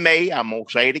partly me, I'm going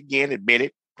to say it again, admit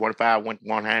it, 25 went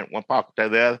one hand, one pocket to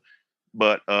the other.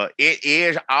 But it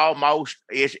is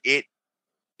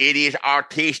it is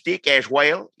artistic as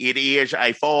well. It is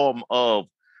a form of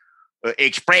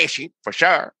expression for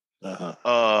sure.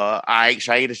 Uh-huh. I ain't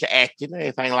saying it's acting or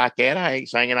anything like that. I ain't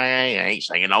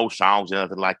singing those songs or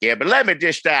nothing like that. But let me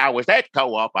just say, I was at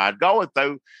co-op. I was going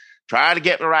through, trying to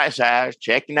get the right size,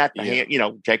 checking out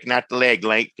the checking out the leg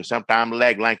length, because sometimes the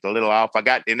leg length a little off. And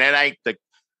that ain't the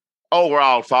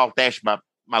overall fault. That's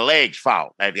my leg's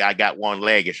fault. I got one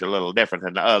leg; it's a little different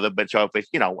than the other. But so if it's,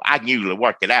 I can usually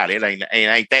work it out. It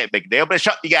ain't that big a deal. But it's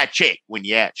something you got to check when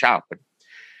you're out shopping.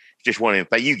 It's just one of the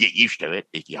things you get used to it.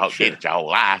 If you did it your whole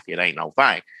life, it ain't no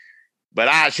thing. But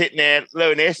I was sitting there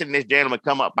doing this, and this gentleman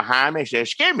come up behind me and said,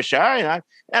 "Excuse me, sir,"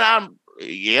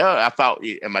 I thought,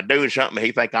 am I doing something?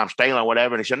 He think I'm stealing or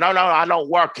whatever. And he said, no, I don't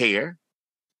work here.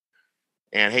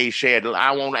 And he said,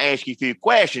 I want to ask you a few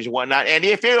questions and whatnot. And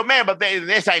if you remember,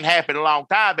 this ain't happened a long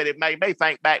time, but it made me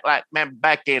think back,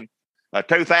 back in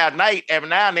 2008, every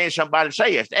now and then somebody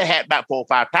say it. That happened about 4 or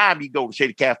 5 times. You go to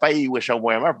City Cafe, you went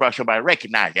somewhere, and somebody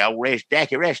recognize you. Oh,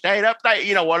 Jackie, stayed up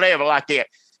there, whatever like that.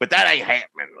 But that ain't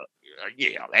happening.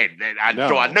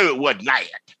 So I knew it wasn't that.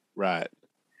 Right.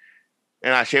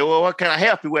 And I said, well, what can I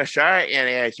help you with, sir?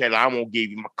 And he said, I'm going to give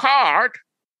you my card.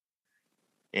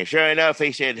 And sure enough,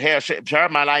 he said, hey, sir,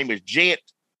 my name is Gent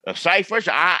Safers.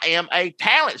 I am a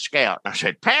talent scout. And I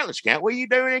said, talent scout? What are you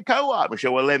doing in co-op? He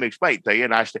said, well, let me explain to you.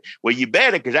 And I said, well, you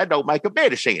better, because that don't make a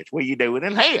bit of sense. What are you doing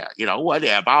in here? What,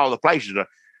 of all the places,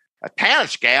 a talent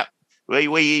scout,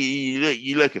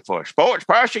 You looking for a sports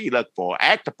person? You looking for an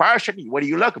actor person? What are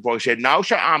you looking for? He said, no,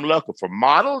 sir, I'm looking for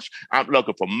models. I'm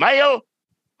looking for male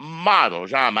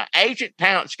models. I'm an agent,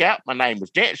 talent scout. My name was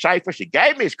Gent Schaefer. He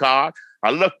gave me his card.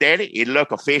 I looked at it. It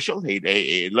looked official.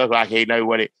 It looked like he knew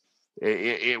what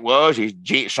it was. He's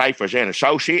Gent Schaefer's and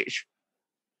Associates,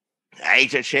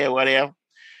 agency, whatever.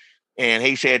 And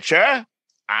he said, sir,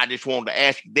 I just wanted to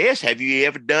ask you this. Have you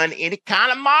ever done any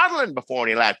kind of modeling before?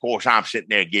 And of course, I'm sitting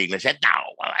there giggling. I said, no,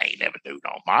 well, I ain't never do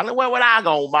no modeling. Where would I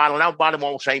go model? Nobody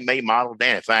won't see me model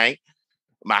anything.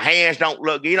 My hands don't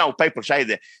look, people say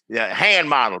the hand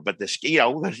model, but the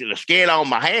skin on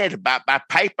my hands by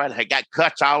paper, they got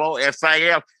cuts all over everything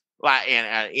else. Like,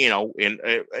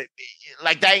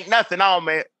 like there ain't nothing on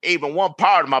me, even one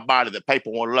part of my body that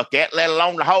people want to look at, let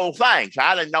alone the whole thing. So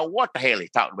I didn't know what the hell he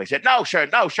talked to me. He said, no,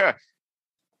 sir.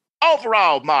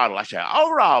 Overall model. I said,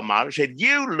 overall model. He said,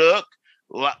 you look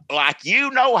like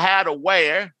you know how to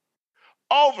wear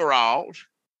overalls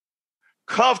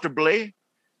comfortably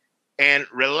and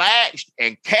relaxed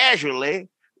and casually,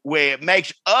 where it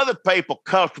makes other people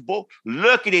comfortable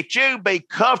looking at you be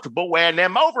comfortable wearing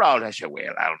them overalls. I said,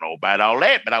 well, I don't know about all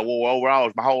that, but I wore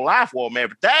overalls my whole life, wore them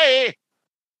every day.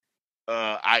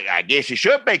 I guess it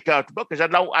should be comfortable because I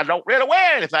don't really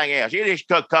wear anything else. It is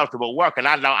comfortable working.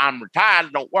 I know I'm retired. I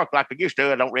don't work like I used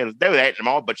to. I don't really do that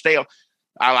anymore, but still,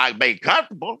 I like being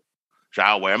comfortable. So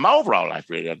I wear my overall. I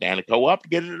really down to go up to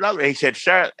get another. He said,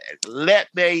 sir, let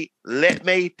me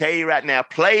tell you right now,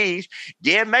 please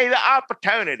give me the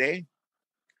opportunity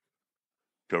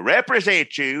to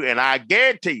represent you, and I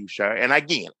guarantee you, sir. And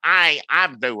again,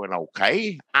 I'm doing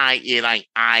okay. I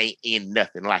ain't in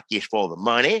nothing like this for the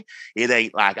money. It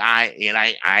ain't like I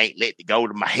ain't let it go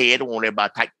to my head. I don't want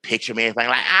everybody to take a picture of me, anything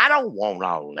like. I don't want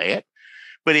all that.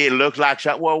 But it looks like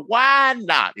something. Well, why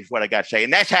not? Is what I got to say,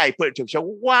 and that's how he put it to me. So,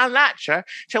 well, why not, sir?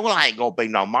 So, well, I ain't gonna be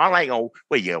no model. I ain't gonna.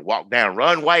 Well, you walk down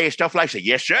runway and stuff like that. I said,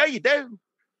 yes, sir, you do.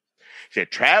 He said,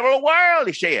 travel the world.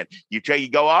 He said, you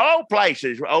go all over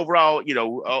places. Overall,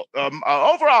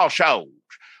 overall shows,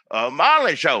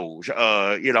 modeling shows,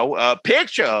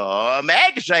 picture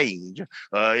magazines,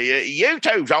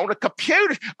 YouTube's on the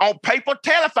computers, on people's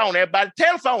telephone. Everybody's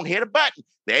telephone, hit a button.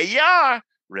 There you are,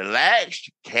 relaxed,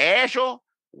 casual,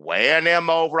 wearing them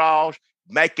overalls,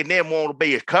 making them want to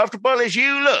be as comfortable as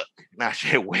you look. And I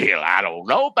said, well, I don't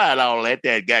know about all that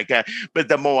guy. But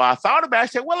the more I thought about it, I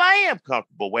said, well, I am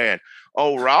comfortable wearing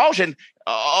overalls. And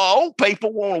old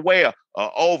people want to wear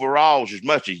overalls as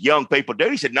much as young people do.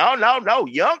 He said, no.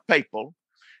 Young people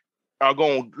are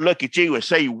going to look at you and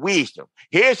see wisdom.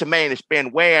 Here's a man that's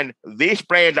been wearing this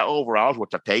brand of overalls,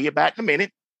 which I'll tell you about in a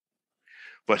minute,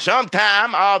 for some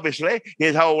time, obviously,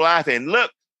 his whole life. And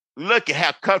look at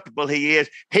how comfortable he is.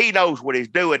 He knows what he's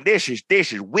doing. This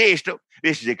is wisdom.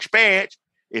 This is experience.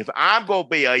 If I'm going to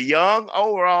be a young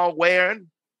overall wearing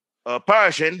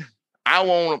person, I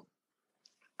want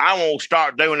to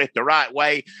start doing it the right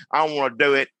way. I want to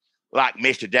do it like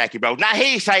Mr. Jackie Bro. Now,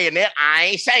 he's saying that. I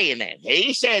ain't saying that.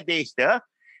 He said this stuff.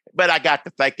 But I got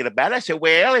to thinking about it. I said,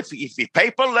 well, if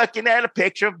people looking at a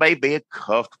picture of me being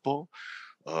comfortable,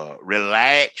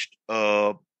 relaxed,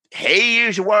 he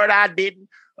used a word I didn't,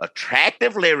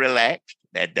 attractively relaxed.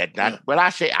 That's not what I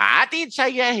said. I didn't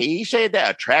say that. He said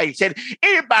that attractive. He said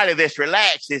anybody that's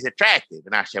relaxed is attractive.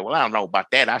 And I said, well, I don't know about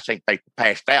that. I seen people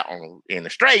passed out in the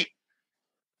street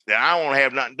that I don't want to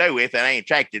have nothing to do with that ain't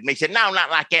attracted to me. He said, no, not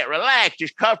like that. Relaxed,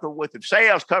 just comfortable with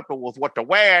themselves, comfortable with what they're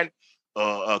wearing.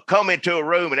 Come into a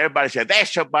room and everybody said,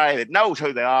 that's somebody that knows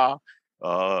who they are.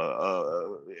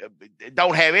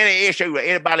 Don't have any issue with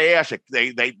anybody else.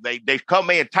 They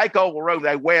come in, take over the room.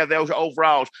 They wear those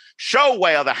overalls so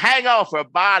well. They hang off her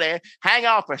body, hang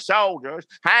off her shoulders,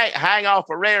 hang off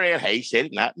her rear end. He said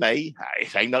it, not me. I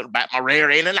ain't nothing about my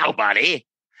rear end and nobody.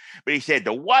 But he said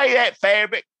the way that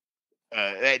fabric,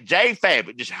 that J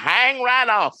fabric, just hang right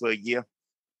off of you.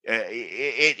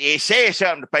 It says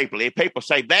something to people. If people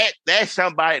say that's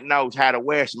somebody that knows how to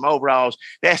wear some overalls,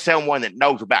 that's someone that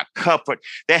knows about comfort,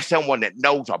 that's someone that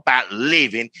knows about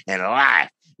living and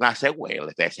life. And I said, well,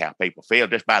 if that's how people feel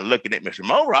just by looking at me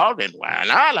some overalls, then why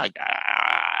not? Like,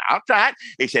 I'll try it.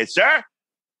 He said, sir,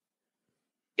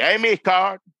 gave me his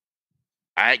card.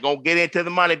 I ain't gonna get into the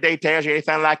money details or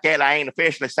anything like that. I ain't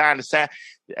officially signed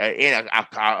in an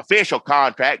official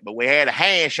contract, but we had a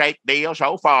handshake deal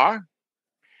so far.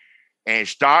 And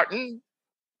starting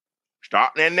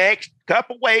in the next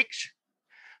couple of weeks,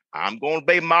 I'm going to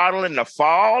be modeling the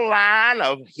fall line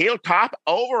of Hilltop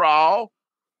overall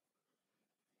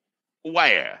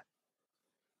wear.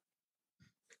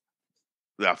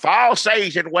 The fall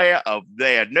season wear of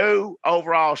their new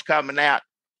overalls coming out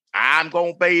I'm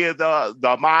going to be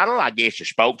the model, I guess, a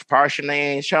spokesperson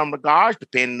in some regards,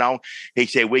 depending on, he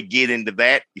said, we get into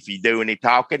that if you do any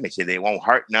talking. He said, it won't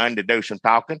hurt none to do some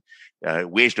talking.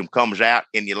 Wisdom comes out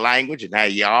in your language and how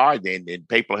you are. Then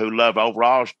people who love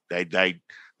overalls, they going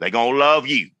to love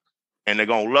you. And they're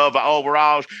going to love the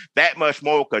overalls that much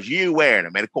more because you wearing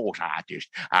them. And of course,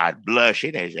 I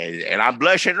blushing, and I'm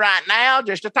blushing right now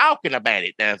just to talking about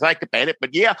it and think about it.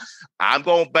 But yeah, I'm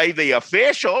going to be the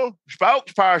official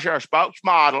spokesperson or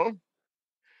spokesmodel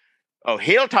of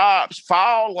Hilltop's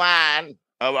fall line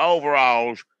of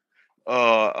overalls.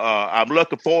 I'm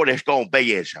looking forward. It's going to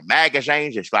be in some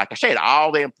magazines. It's like I said,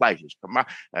 all them places,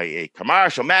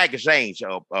 commercial magazines.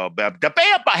 The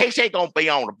billboard. He said going to be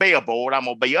on the billboard. I'm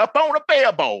going to be up on the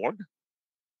billboard,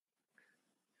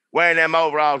 wearing them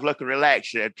overalls, looking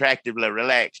relaxed, attractively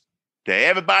relaxed to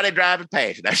everybody driving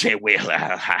past. And I said, well,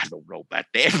 I don't know about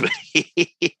that.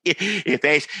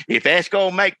 if that's going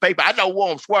to make people, I don't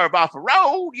want them swerve off the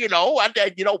road. You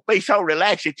don't be so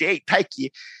relaxed that you ain't take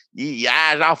your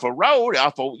eyes off the road,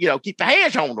 keep the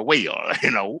hands on the wheel,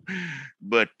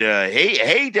 But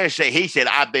he just said, he said,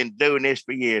 I've been doing this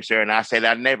for years, sir. And I said,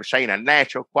 I've never seen a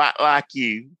natural quite like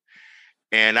you.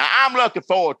 And I'm looking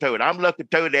forward to it. I'm looking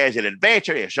to it as an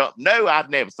adventure. It's something new. I've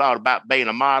never thought about being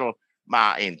a model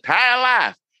my entire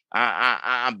life.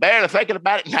 I'm barely thinking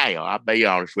about it now. I'll be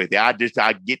honest with you. I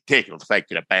get tickled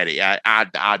thinking about it.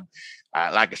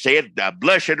 Like I said, I'm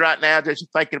blushing right now just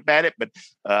thinking about it, but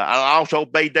I'll also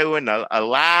be doing a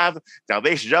live. Now,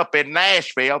 this is up in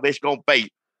Nashville. This is going to be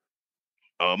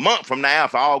a month from now.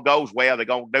 If all goes well, they're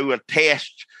going to do a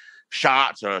test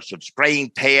shots or some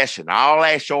screen tests and all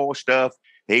that sort of stuff.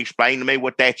 He explained to me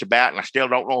what that's about, and I still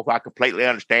don't know if I completely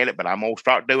understand it, but I'm going to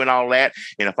start doing all that.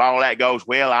 And if all that goes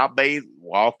well, I'll be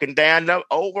walking down the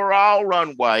overall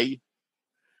runway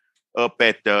up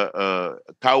at the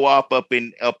co-op up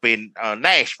in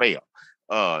Nashville.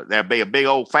 There'll be a big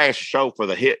old fashion show for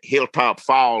the Hilltop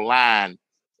fall line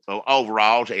of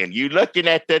overalls, and you looking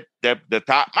at the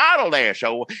top model there.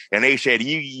 So, and he said,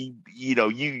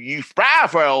 you spry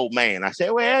for an old man. I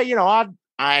said, well,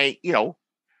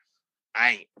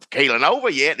 I ain't keeling over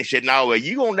yet. And he said, no,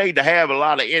 you're going to need to have a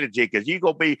lot of energy because you're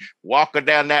going to be walking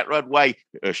down that runway,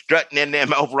 strutting in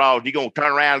them overalls. You're going to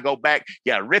turn around and go back.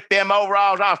 You got to rip them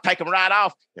overalls off, take them right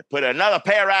off, and put another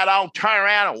pair right on, turn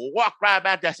around and walk right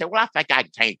back there. I said, well, I think I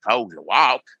can change clothes and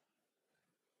walk.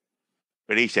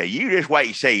 But he said, you just wait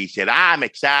and see. He said, I'm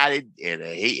excited. And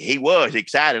he was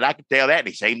excited. I could tell that. And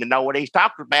he seemed to know what he's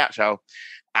talking about. So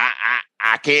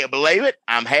I can't believe it.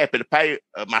 I'm happy to pay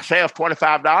myself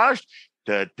 $25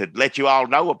 to let you all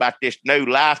know about this new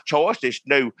life choice, this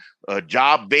new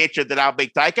job venture that I'll be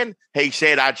taking. He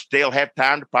said I'd still have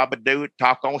time to probably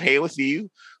talk on here with you.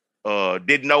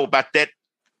 Didn't know about that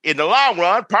in the long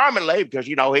run permanently because,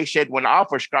 he said when the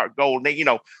offers start rolling in,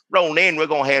 we're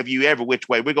going to have you every which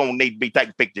way. We're going to need to be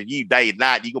taking pictures of you day and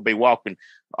night. You're going to be walking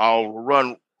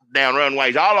down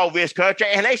runways all over this country.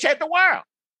 And they said the world.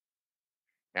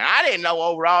 And I didn't know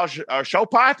overalls are so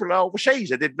popular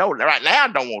overseas. I didn't know that. Right now I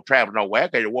don't want to travel nowhere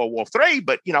because of World War III,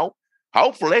 but,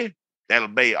 hopefully that'll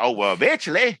be over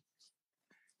eventually.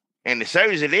 And as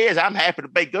soon as it is, I'm happy to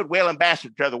be goodwill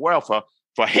ambassador to the world for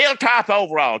Hilltop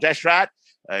overalls. That's right.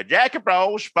 Jacob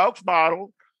Rose,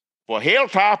 spokesmodel for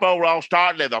Hilltop overalls,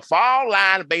 starting in the fall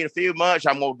line. It'll be in a few months.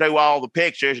 I'm going to do all the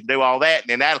pictures and do all that, and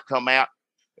then that'll come out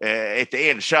at the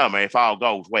end of summer if all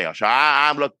goes well. So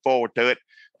I'm looking forward to it.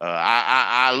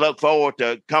 I look forward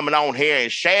to coming on here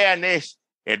and sharing this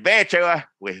adventure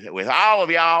with all of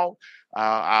y'all.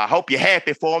 I hope you're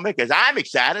happy for me because I'm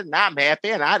excited and I'm happy,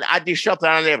 and I do something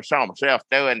I never saw myself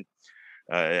doing.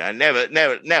 I never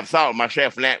thought of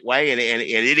myself in that way, and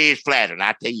it is flattering.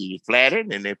 I tell you, it's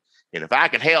flattering, and if I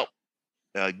can help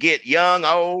get young,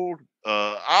 old,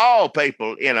 all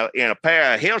people in a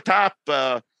pair of Hilltop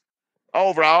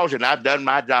overalls, and I've done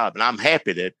my job, and I'm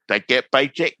happy to take that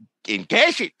paycheck and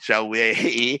cash it. So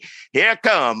here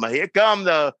come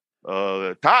the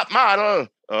top model,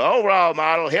 overall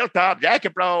model, Hilltop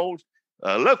Jacob Rose.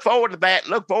 Look forward to that.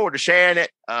 Look forward to sharing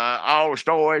it, all the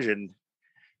stories, and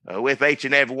with each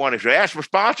and every one. So as for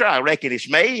sponsor, I reckon it's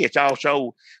me. It's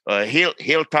also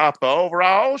Hilltop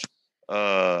overalls.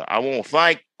 I want to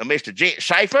thank Mr. Jet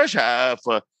Schaefer's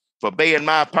for being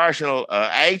my personal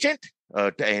agent.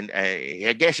 And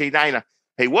I guess he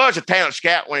was a talent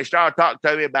scout when he started talking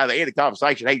to me about the end of the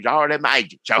conversation. He's already my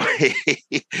agent. So,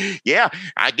 yeah,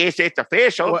 I guess it's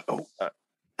official.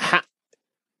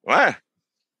 What?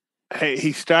 Hey,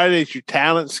 he started as your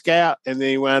talent scout, and then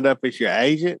he wound up as your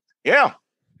agent? Yeah.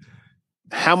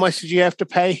 How much did you have to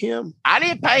pay him? I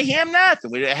didn't pay him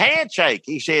nothing. With a handshake.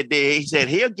 He said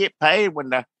he'll get paid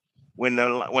when when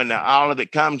the all of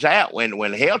it comes out,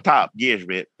 when Hilltop gives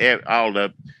it all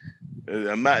the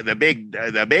big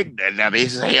now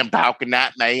this is him talking,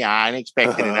 not me. I ain't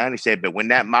expecting it. He said, but when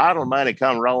that model money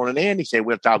come rolling in, he said,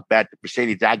 we'll talk about the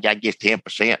percentage. I guess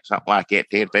 10%, something like that,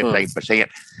 10, 15%.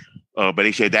 But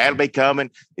he said, that'll be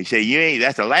coming. He said,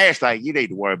 that's the last thing you need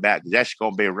to worry about, because that's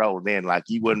going to be rolling in like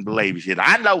you wouldn't believe. He said,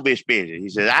 I know this business. He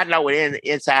said, I know it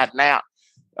inside and out.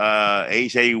 He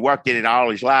said he worked in it all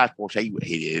his life. Of course, he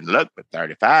didn't look but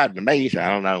 35 to me, so I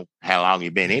don't know how long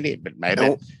he's been in it, but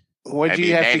maybe. What'd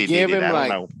you have to give him?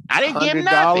 I didn't give him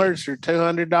nothing. $100 or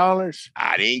 $200?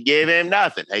 I didn't give him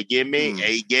nothing. He gave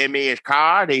me his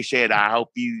card. He said, I hope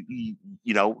you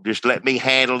just let me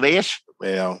handle this.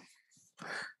 Well,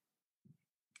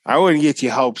 I wouldn't get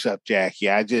your hopes up,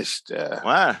 Jackie. I just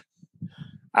why?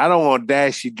 I don't want to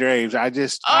dash your dreams. I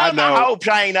know my hopes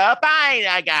ain't up.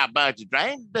 I got a bunch of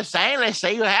dreams. The same. Let's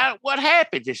see what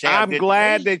happens. I'm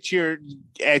glad that you're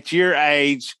at your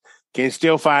age can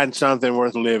still find something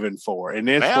worth living for in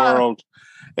this world,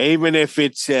 even if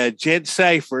it's Jet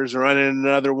Safers running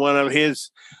another one of his.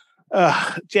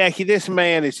 Jackie, this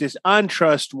man is just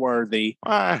untrustworthy.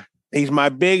 He's my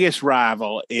biggest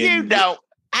rival. You don't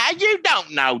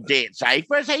know Jet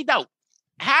Safers. He don't.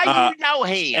 How you know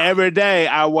him? Every day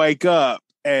I wake up,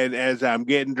 and as I'm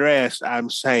getting dressed, I'm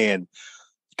saying,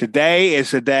 today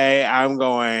is the day I'm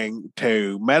going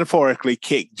to metaphorically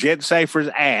kick Jet Safer's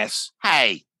ass.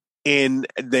 Hey. In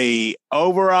the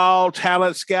overall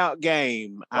talent scout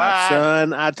game.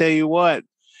 Son, I tell you what.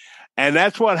 And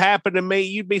that's what happened to me.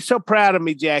 You'd be so proud of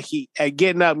me, Jackie, at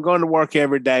getting up and going to work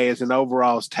every day as an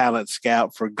overalls talent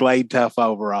scout for Glade Tough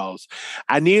Overalls.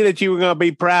 I knew that you were going to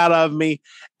be proud of me,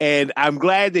 and I'm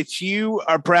glad that you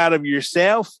are proud of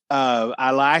yourself. I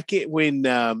like it when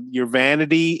your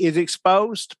vanity is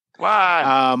exposed.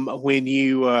 Why? When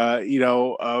you,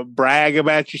 brag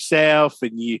about yourself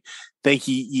and you think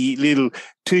you little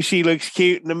tushy looks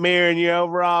cute in the mirror in your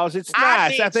overalls. It's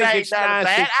nice. I think it's nice.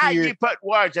 That you put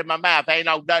words in my mouth. I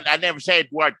never said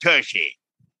the word tushy.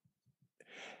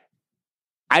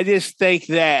 I just think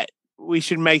that we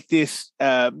should make this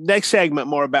next segment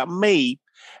more about me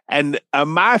and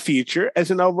my future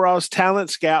as an overalls talent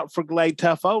scout for Glade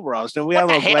Tough Overalls. Now, what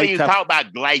the hell are you talking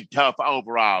about Glade Tough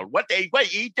Overalls? What?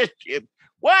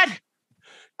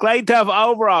 Glade Tough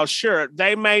Overalls, sure,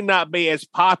 they may not be as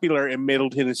popular in Middle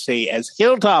Tennessee as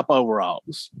Hilltop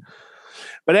Overalls,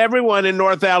 but everyone in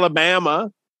North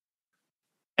Alabama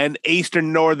and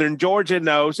eastern northern Georgia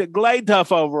knows that Glade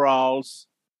Tough Overalls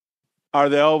are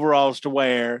the overalls to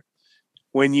wear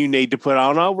when you need to put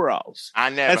on overalls.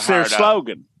 That's their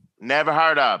slogan. Never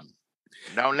heard of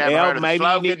them. Never heard of the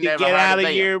slogan. Maybe you need to get out of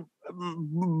your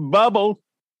bubble.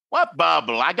 What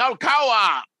bubble? I go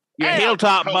co-op. Your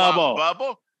Hilltop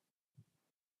bubble.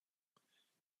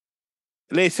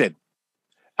 Listen,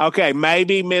 okay,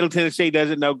 maybe Middle Tennessee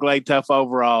doesn't know Glade Tough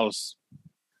Overalls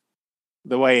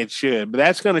the way it should, but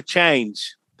that's going to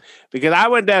change because I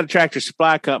went down to Tractor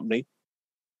Supply Company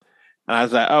and I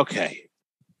was like, okay,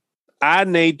 I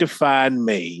need to find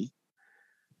me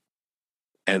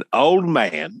an old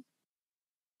man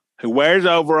who wears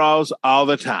overalls all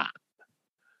the time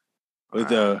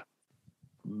with a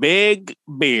big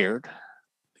beard,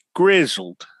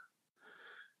 grizzled,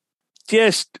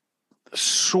 just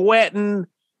sweating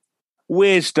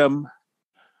wisdom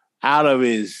out of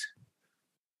his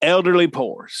elderly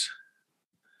pores.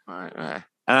 And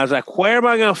I was like, where am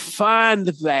I going to find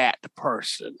that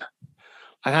person?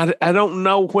 I don't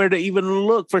know where to even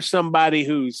look for somebody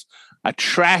who's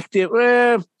attractive,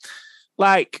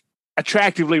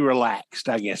 attractively relaxed,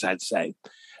 I guess I'd say.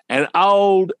 And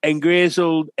old and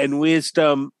grizzled and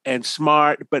wisdom and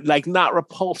smart, but not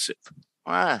repulsive.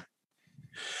 Why?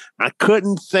 I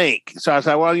couldn't think. So I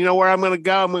said, well, you know where I'm going to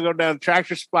go? I'm going to go down to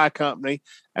Tractor Supply Company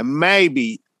and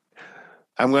maybe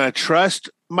I'm going to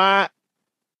trust my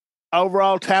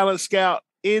overall talent scout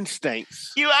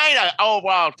instincts. You ain't an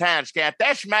overall talent scout.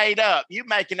 That's made up. You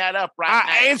making that up now.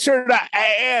 I answered an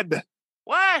ad.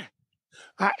 What?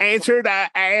 I answered an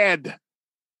ad.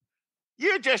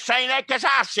 You're just saying that because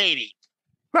I said it.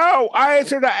 No, I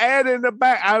answered an ad in the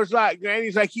back. I was like,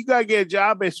 Granny's like, you got to get a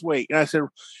job this week. And I said,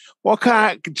 what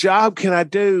kind of job can I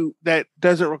do that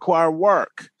doesn't require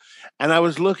work? And I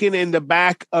was looking in the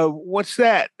back of, what's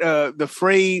that? The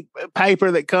free paper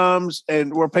that comes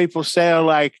and where people sell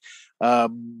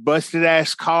busted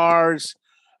ass cars.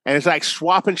 And it's like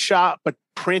Swap and Shop, but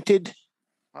printed.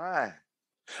 Why?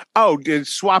 Oh,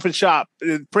 Swap and Shop,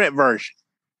 print version.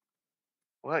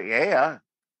 Well, yeah.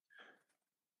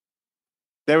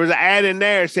 There was an ad in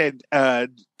there that said,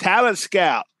 talent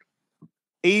scout,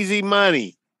 easy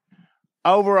money,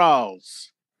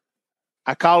 overalls,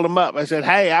 I called them up. I said,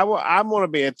 hey, I want to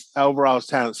be an overalls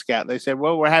talent scout. They said,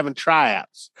 well, we're having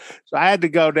tryouts. So I had to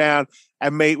go down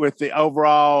and meet with the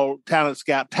overall talent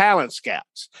scouts.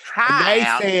 And they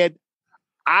said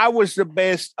I was the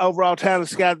best overall talent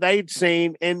scout they'd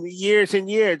seen in years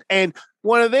and years. And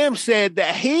one of them said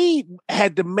that he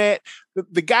had to met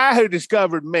the guy who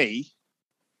discovered me,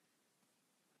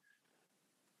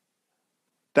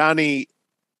 Donnie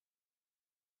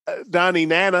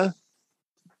Nana.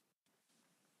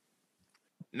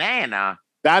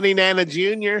 Donnie Nana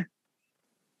Jr.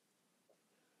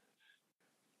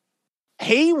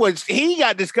 He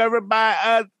got discovered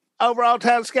by overall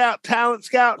talent scout.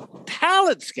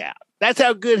 That's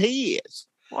how good he is.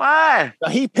 Why? So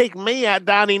he picked me out,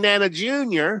 Donnie Nana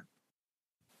Jr.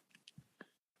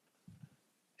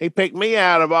 He picked me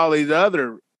out of all these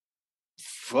other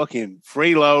fucking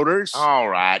freeloaders. All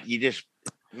right, you just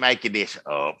making this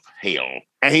uphill.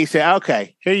 And he said,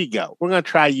 okay, here you go. We're going to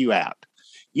try you out.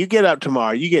 You get up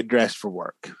tomorrow. You get dressed for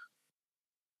work.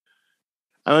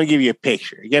 I'm going to give you a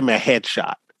picture. He gave me a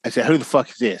headshot. I said, who the fuck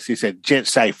is this? He said, Gent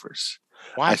Safers.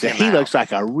 I said, he looks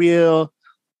like a real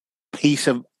piece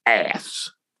of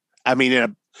ass. I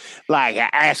mean, like an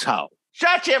asshole.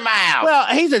 Shut your mouth. Well,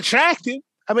 he's attractive.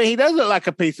 I mean, he does look like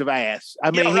a piece of ass.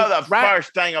 I mean, you don't know the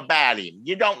first thing about him.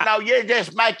 You don't know. You're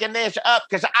just making this up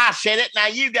because I said it. Now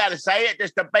you got to say it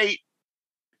just to beat.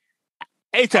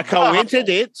 It's a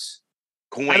coincidence.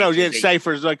 I know Gent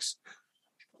Safers looks,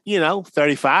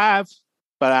 35,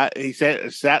 but he said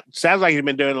that sounds like he's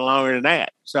been doing it longer than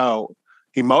that. So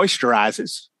he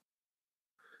moisturizes.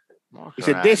 He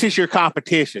said, this is your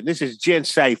competition. This is Gent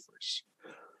Safers.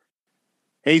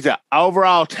 He's an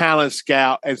overall talent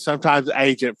scout and sometimes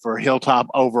agent for Hilltop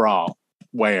Overall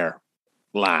Wear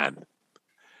line.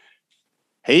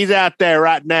 He's out there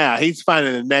right now. He's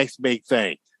finding the next big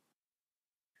thing.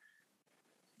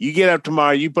 You get up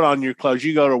tomorrow, you put on your clothes,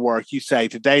 you go to work, you say,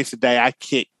 today's the day I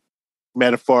kick,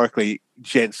 metaphorically,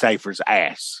 Gent Safers'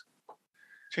 ass.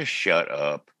 Just shut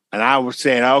up. And I was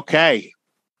saying, okay,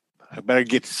 I better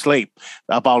get to sleep.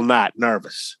 Up all night,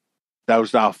 nervous.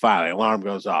 Dozed off finally. Alarm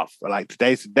goes off. But like,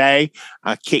 today's the day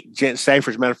I kick Gent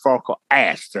Safers' metaphorical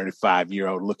ass,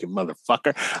 35-year-old looking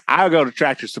motherfucker. I go to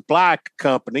Tractor Supply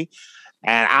Company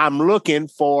and I'm looking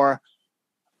for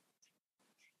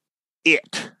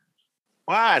it.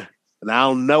 What? And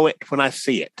I'll know it when I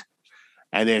see it.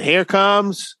 And then here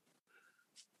comes,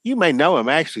 you may know him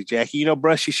actually, Jackie. You know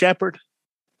Brushy Shepherd?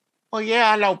 Well,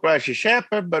 yeah, I know Brushy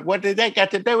Shepherd, but what did that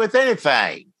got to do with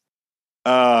anything?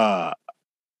 I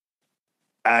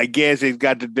guess it's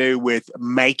got to do with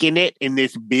making it in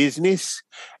this business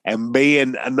and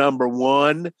being a number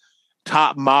one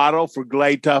top model for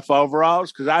Glade Tough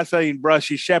overalls. Because I seen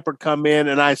Brushy Shepherd come in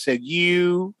and I said,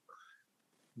 you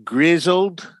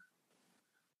grizzled,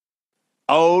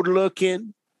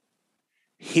 old-looking,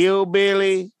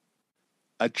 hillbilly,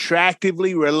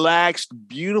 attractively relaxed,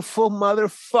 beautiful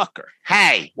motherfucker.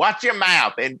 Hey, watch your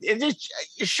mouth and just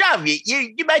shove it.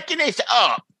 You're making this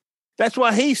up. That's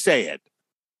what he said.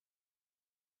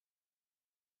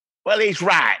 Well, he's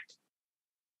right.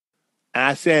 And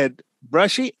I said,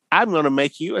 Brushy, I'm going to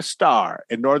make you a star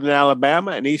in northern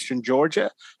Alabama and eastern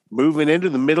Georgia, moving into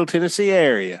the middle Tennessee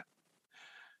area.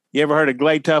 You ever heard of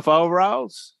Glade Tough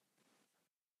overalls?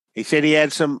 He said he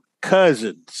had some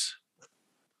cousins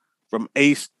from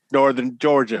east northern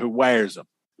Georgia who wears them.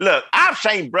 Look, I've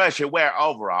seen Brushy wear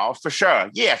overalls for sure.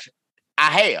 Yes,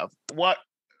 I have. But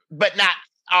not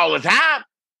all the time.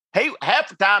 Half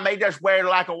the time he just wears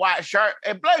like a white shirt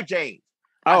and blue jeans.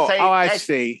 I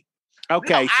see.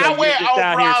 Okay, no, so I wear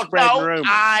overalls. Rumors.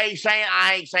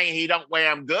 I ain't saying he don't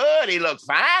wear them good. He looks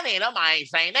fine in them. I ain't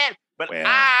saying that. But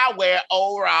I wear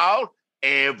overalls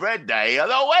every day of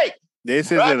the week.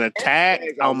 This is an attack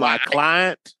on my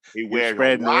client. He wears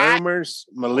spreading rumors,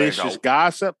 malicious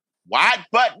gossip. White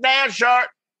button-down shirt,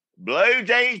 blue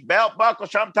jeans, belt buckle,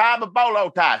 sometime a bolo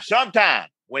tie. Sometime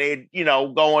when he,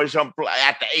 going some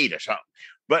out to eat or something.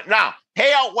 But no, he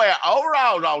don't wear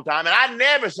overalls all the time. And I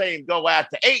never see him go out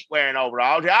to eat wearing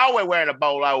overalls. He always wearing a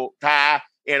bolo tie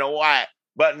in a white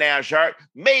button-down shirt.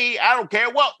 Me, I don't care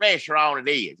what restaurant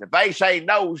it is. If they say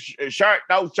no shirt,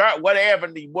 whatever,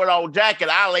 the wool jacket,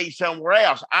 I'll eat somewhere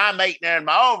else. I'm eating there in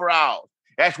my overalls.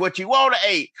 That's what you want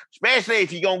to eat, especially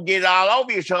if you're going to get it all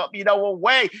over you. Something you know what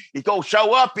way it's going to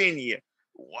show up in you.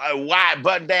 White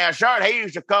button-down shirt. He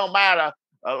used to come out of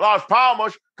Las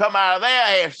Palmas, come out of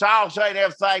there, have salsa and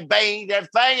everything, beans,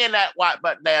 everything in that white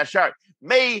button-down shirt.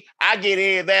 Me, I get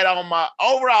any of that on my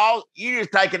overalls. You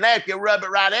just take a napkin, rub it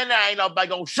right in there. Ain't nobody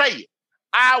going to see it.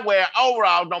 I wear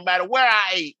overalls no matter where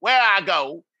I eat, where I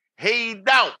go. He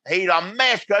don't. He's a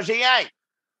mess because he ain't.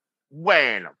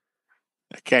 wearing them.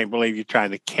 I can't believe you're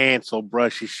trying to cancel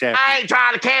Brushy Shepherd. I ain't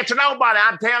trying to cancel nobody.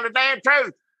 I'm telling the damn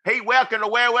truth. He welcome to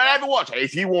wear whatever he wants.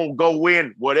 If you want to go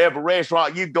in whatever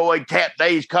restaurant, you go in Cap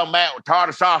Days, come out with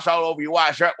tartar sauce all over your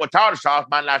white shirt. Well, tartar sauce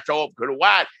might not show up because of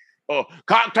white. Or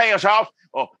cocktail sauce,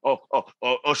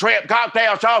 or shrimp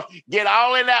cocktail sauce. Get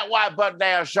all in that white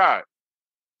button-down shirt.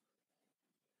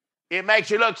 It makes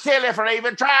you look silly for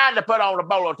even trying to put on a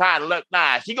bolo tie to look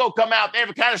nice. You gonna come out with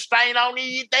every kind of stain on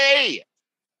you there.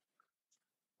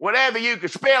 Whatever you can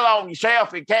spill on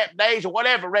yourself in Cap Days or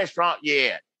whatever restaurant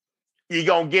you're at, you're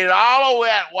going to get it all over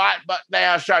that white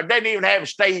button-down shirt. Didn't even have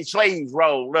sleeves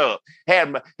rolled up.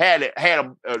 Had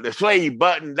the sleeve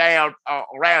buttoned down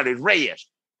around his wrist.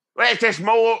 Well, that's just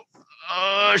more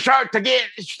shirt to get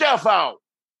stuff on.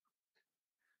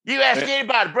 You ask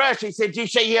anybody, Brush, he said, did you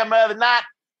see him the other night?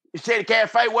 He said a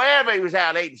cafe, wherever he was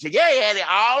out eating. He said, yeah, he had it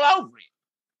all over him.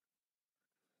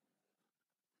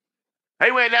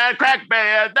 He went down to Cracker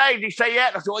Barrel the other day. Did you see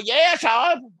that? I said, well, yeah, I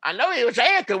saw him. I know he was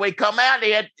there because we come out and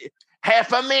he had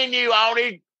half a menu on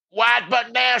his white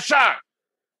button-down shirt.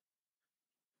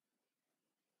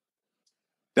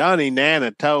 Donnie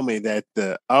Nana told me that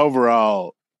the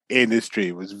overall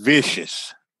industry was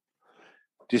vicious.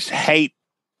 Just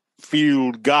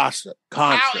hate-fueled gossip,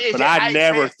 constant. But I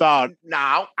never thought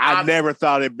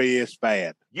it'd be this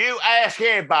bad. You ask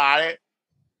anybody,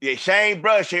 the same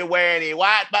Brushy wearing a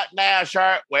white button-down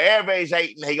shirt, wherever he's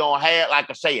eating, he gonna have, like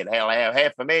I said, he'll have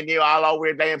half a menu all over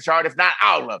his damn shirt, if not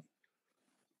all of it.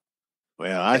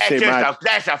 Well,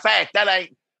 that's a fact. That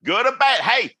ain't good or bad.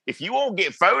 Hey, if you want to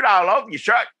get food all over your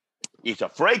shirt, it's a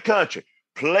free country.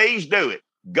 Please do it.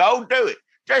 Go do it.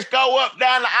 Just go up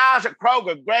down the aisles at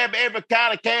Kroger, grab every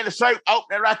kind of can of soup,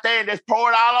 open it right there, and just pour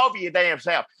it all over your damn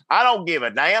self. I don't give a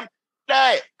damn.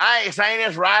 I ain't saying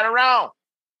it's right or wrong.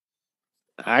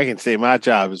 I can see my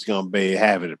job is going to be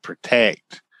having to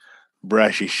protect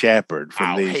Brushy Shepherd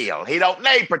from these. Hell, he don't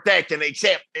need protecting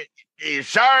except his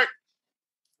shirt.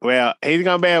 Well, he's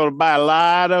going to be able to buy a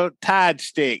lot of Tide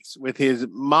sticks with his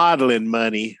modeling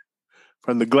money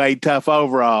from the Glade Tough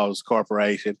Overalls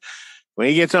Corporation. When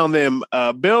he gets on them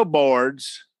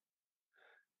billboards,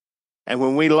 and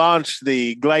when we launch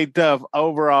the Glade Tough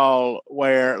Overall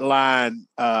Wear line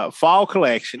fall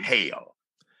collection, hell,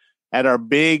 at our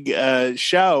big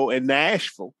show in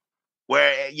Nashville.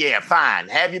 Yeah, fine.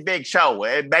 Have your big show.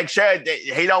 Make sure that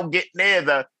he don't get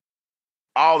near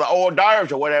all the hors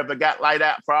d'oeuvres or whatever they got laid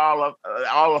out for all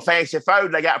the fancy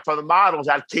food they got for the models.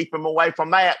 I'd keep him away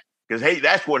from that because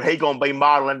that's what he gonna be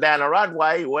modeling down the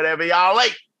runway, whatever y'all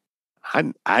eat.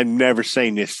 I've never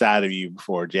seen this side of you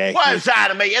before, Jack. What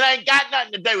side of me? It ain't got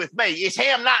nothing to do with me. It's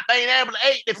him not being able to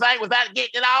eat the thing without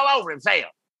getting it all over himself.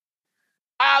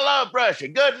 I love Brushy.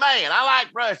 Good man. I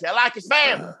like Brushy. I like his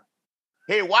family.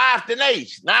 His wife,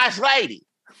 Denise, nice lady.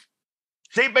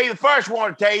 She'd be the first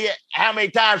one to tell you how many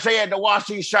times she had to wash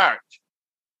his shirts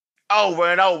over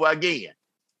and over again.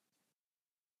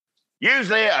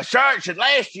 Usually a shirt should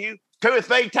last you 2 or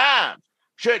 3 times.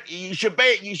 You should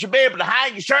be able to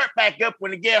hang your shirt back up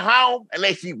when you get home,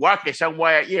 unless you working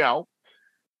somewhere,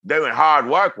 doing hard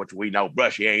work, which we know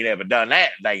Brushy ain't ever done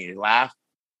that day in his life.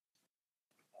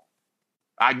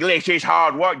 I guess it's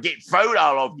hard work getting food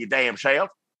all over your damn self.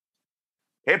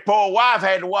 His poor wife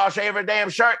had to wash every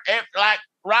damn shirt, like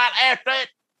right after it.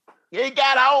 You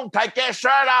got home, take that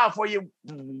shirt off before you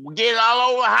get it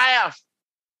all over the house.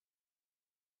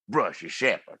 Brushy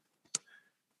Shepherd.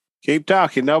 Keep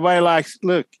talking. Nobody likes.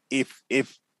 Look, if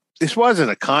this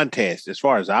wasn't a contest, as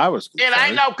far as I was concerned, it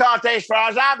ain't no contest as far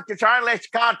as I'm concerned. Unless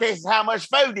the contest is how much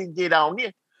food he can get on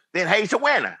you, then he's a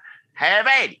winner. Have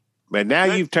at it. But now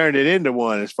you've turned it into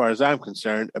one, as far as I'm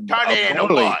concerned. Turn it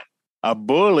into what? A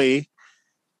bully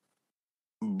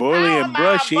and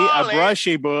Brushy, a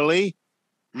Brushy bully.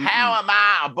 How am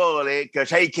I a bully? Because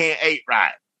he can't eat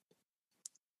right.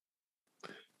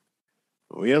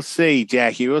 We'll see,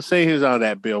 Jackie. We'll see who's on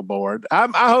that billboard. I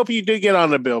hope you do get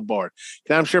on the billboard.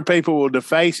 I'm sure people will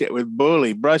deface it with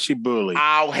Brushy bully.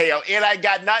 Oh, hell. It ain't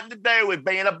got nothing to do with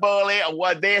being a bully or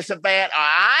what this or that.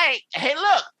 Hey,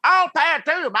 look, all power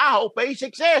to him. I hope he's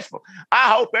successful. I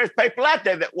hope there's people out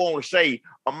there that want to see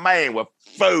a man with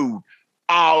food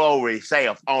all over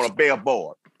himself on a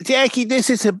billboard. Jackie,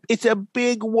 it's a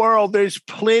big world. There's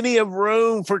plenty of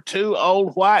room for 2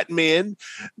 old white men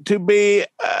to be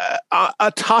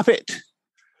atop it.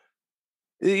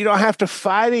 You don't have to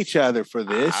fight each other for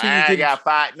this. I ain't got to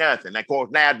fight nothing. Of course,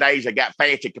 nowadays they got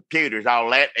fancy computers, all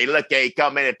that. They look at you,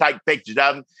 come in and take pictures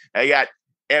of them. They got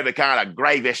every kind of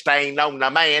gravy stain on the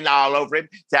man all over him.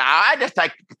 So I just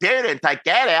take the computer and take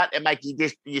that out and make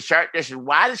your shirt just as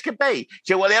wide as can be.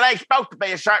 So, well, it ain't supposed to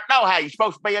be a shirt. No, how? You're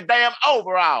supposed to be a damn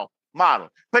overall model.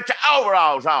 Put your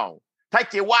overalls on.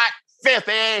 Take your white,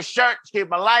 filthy ass shirt, excuse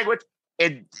my language,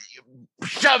 and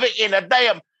shove it in a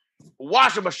damn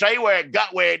washing machine where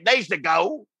it needs to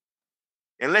go.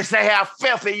 And let's see how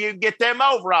filthy you can get them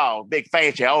overalls. Big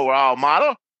fancy overall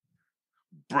model.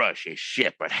 Brushy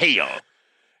shepherd hell.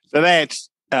 So that's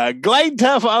Glade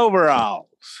Tough overall.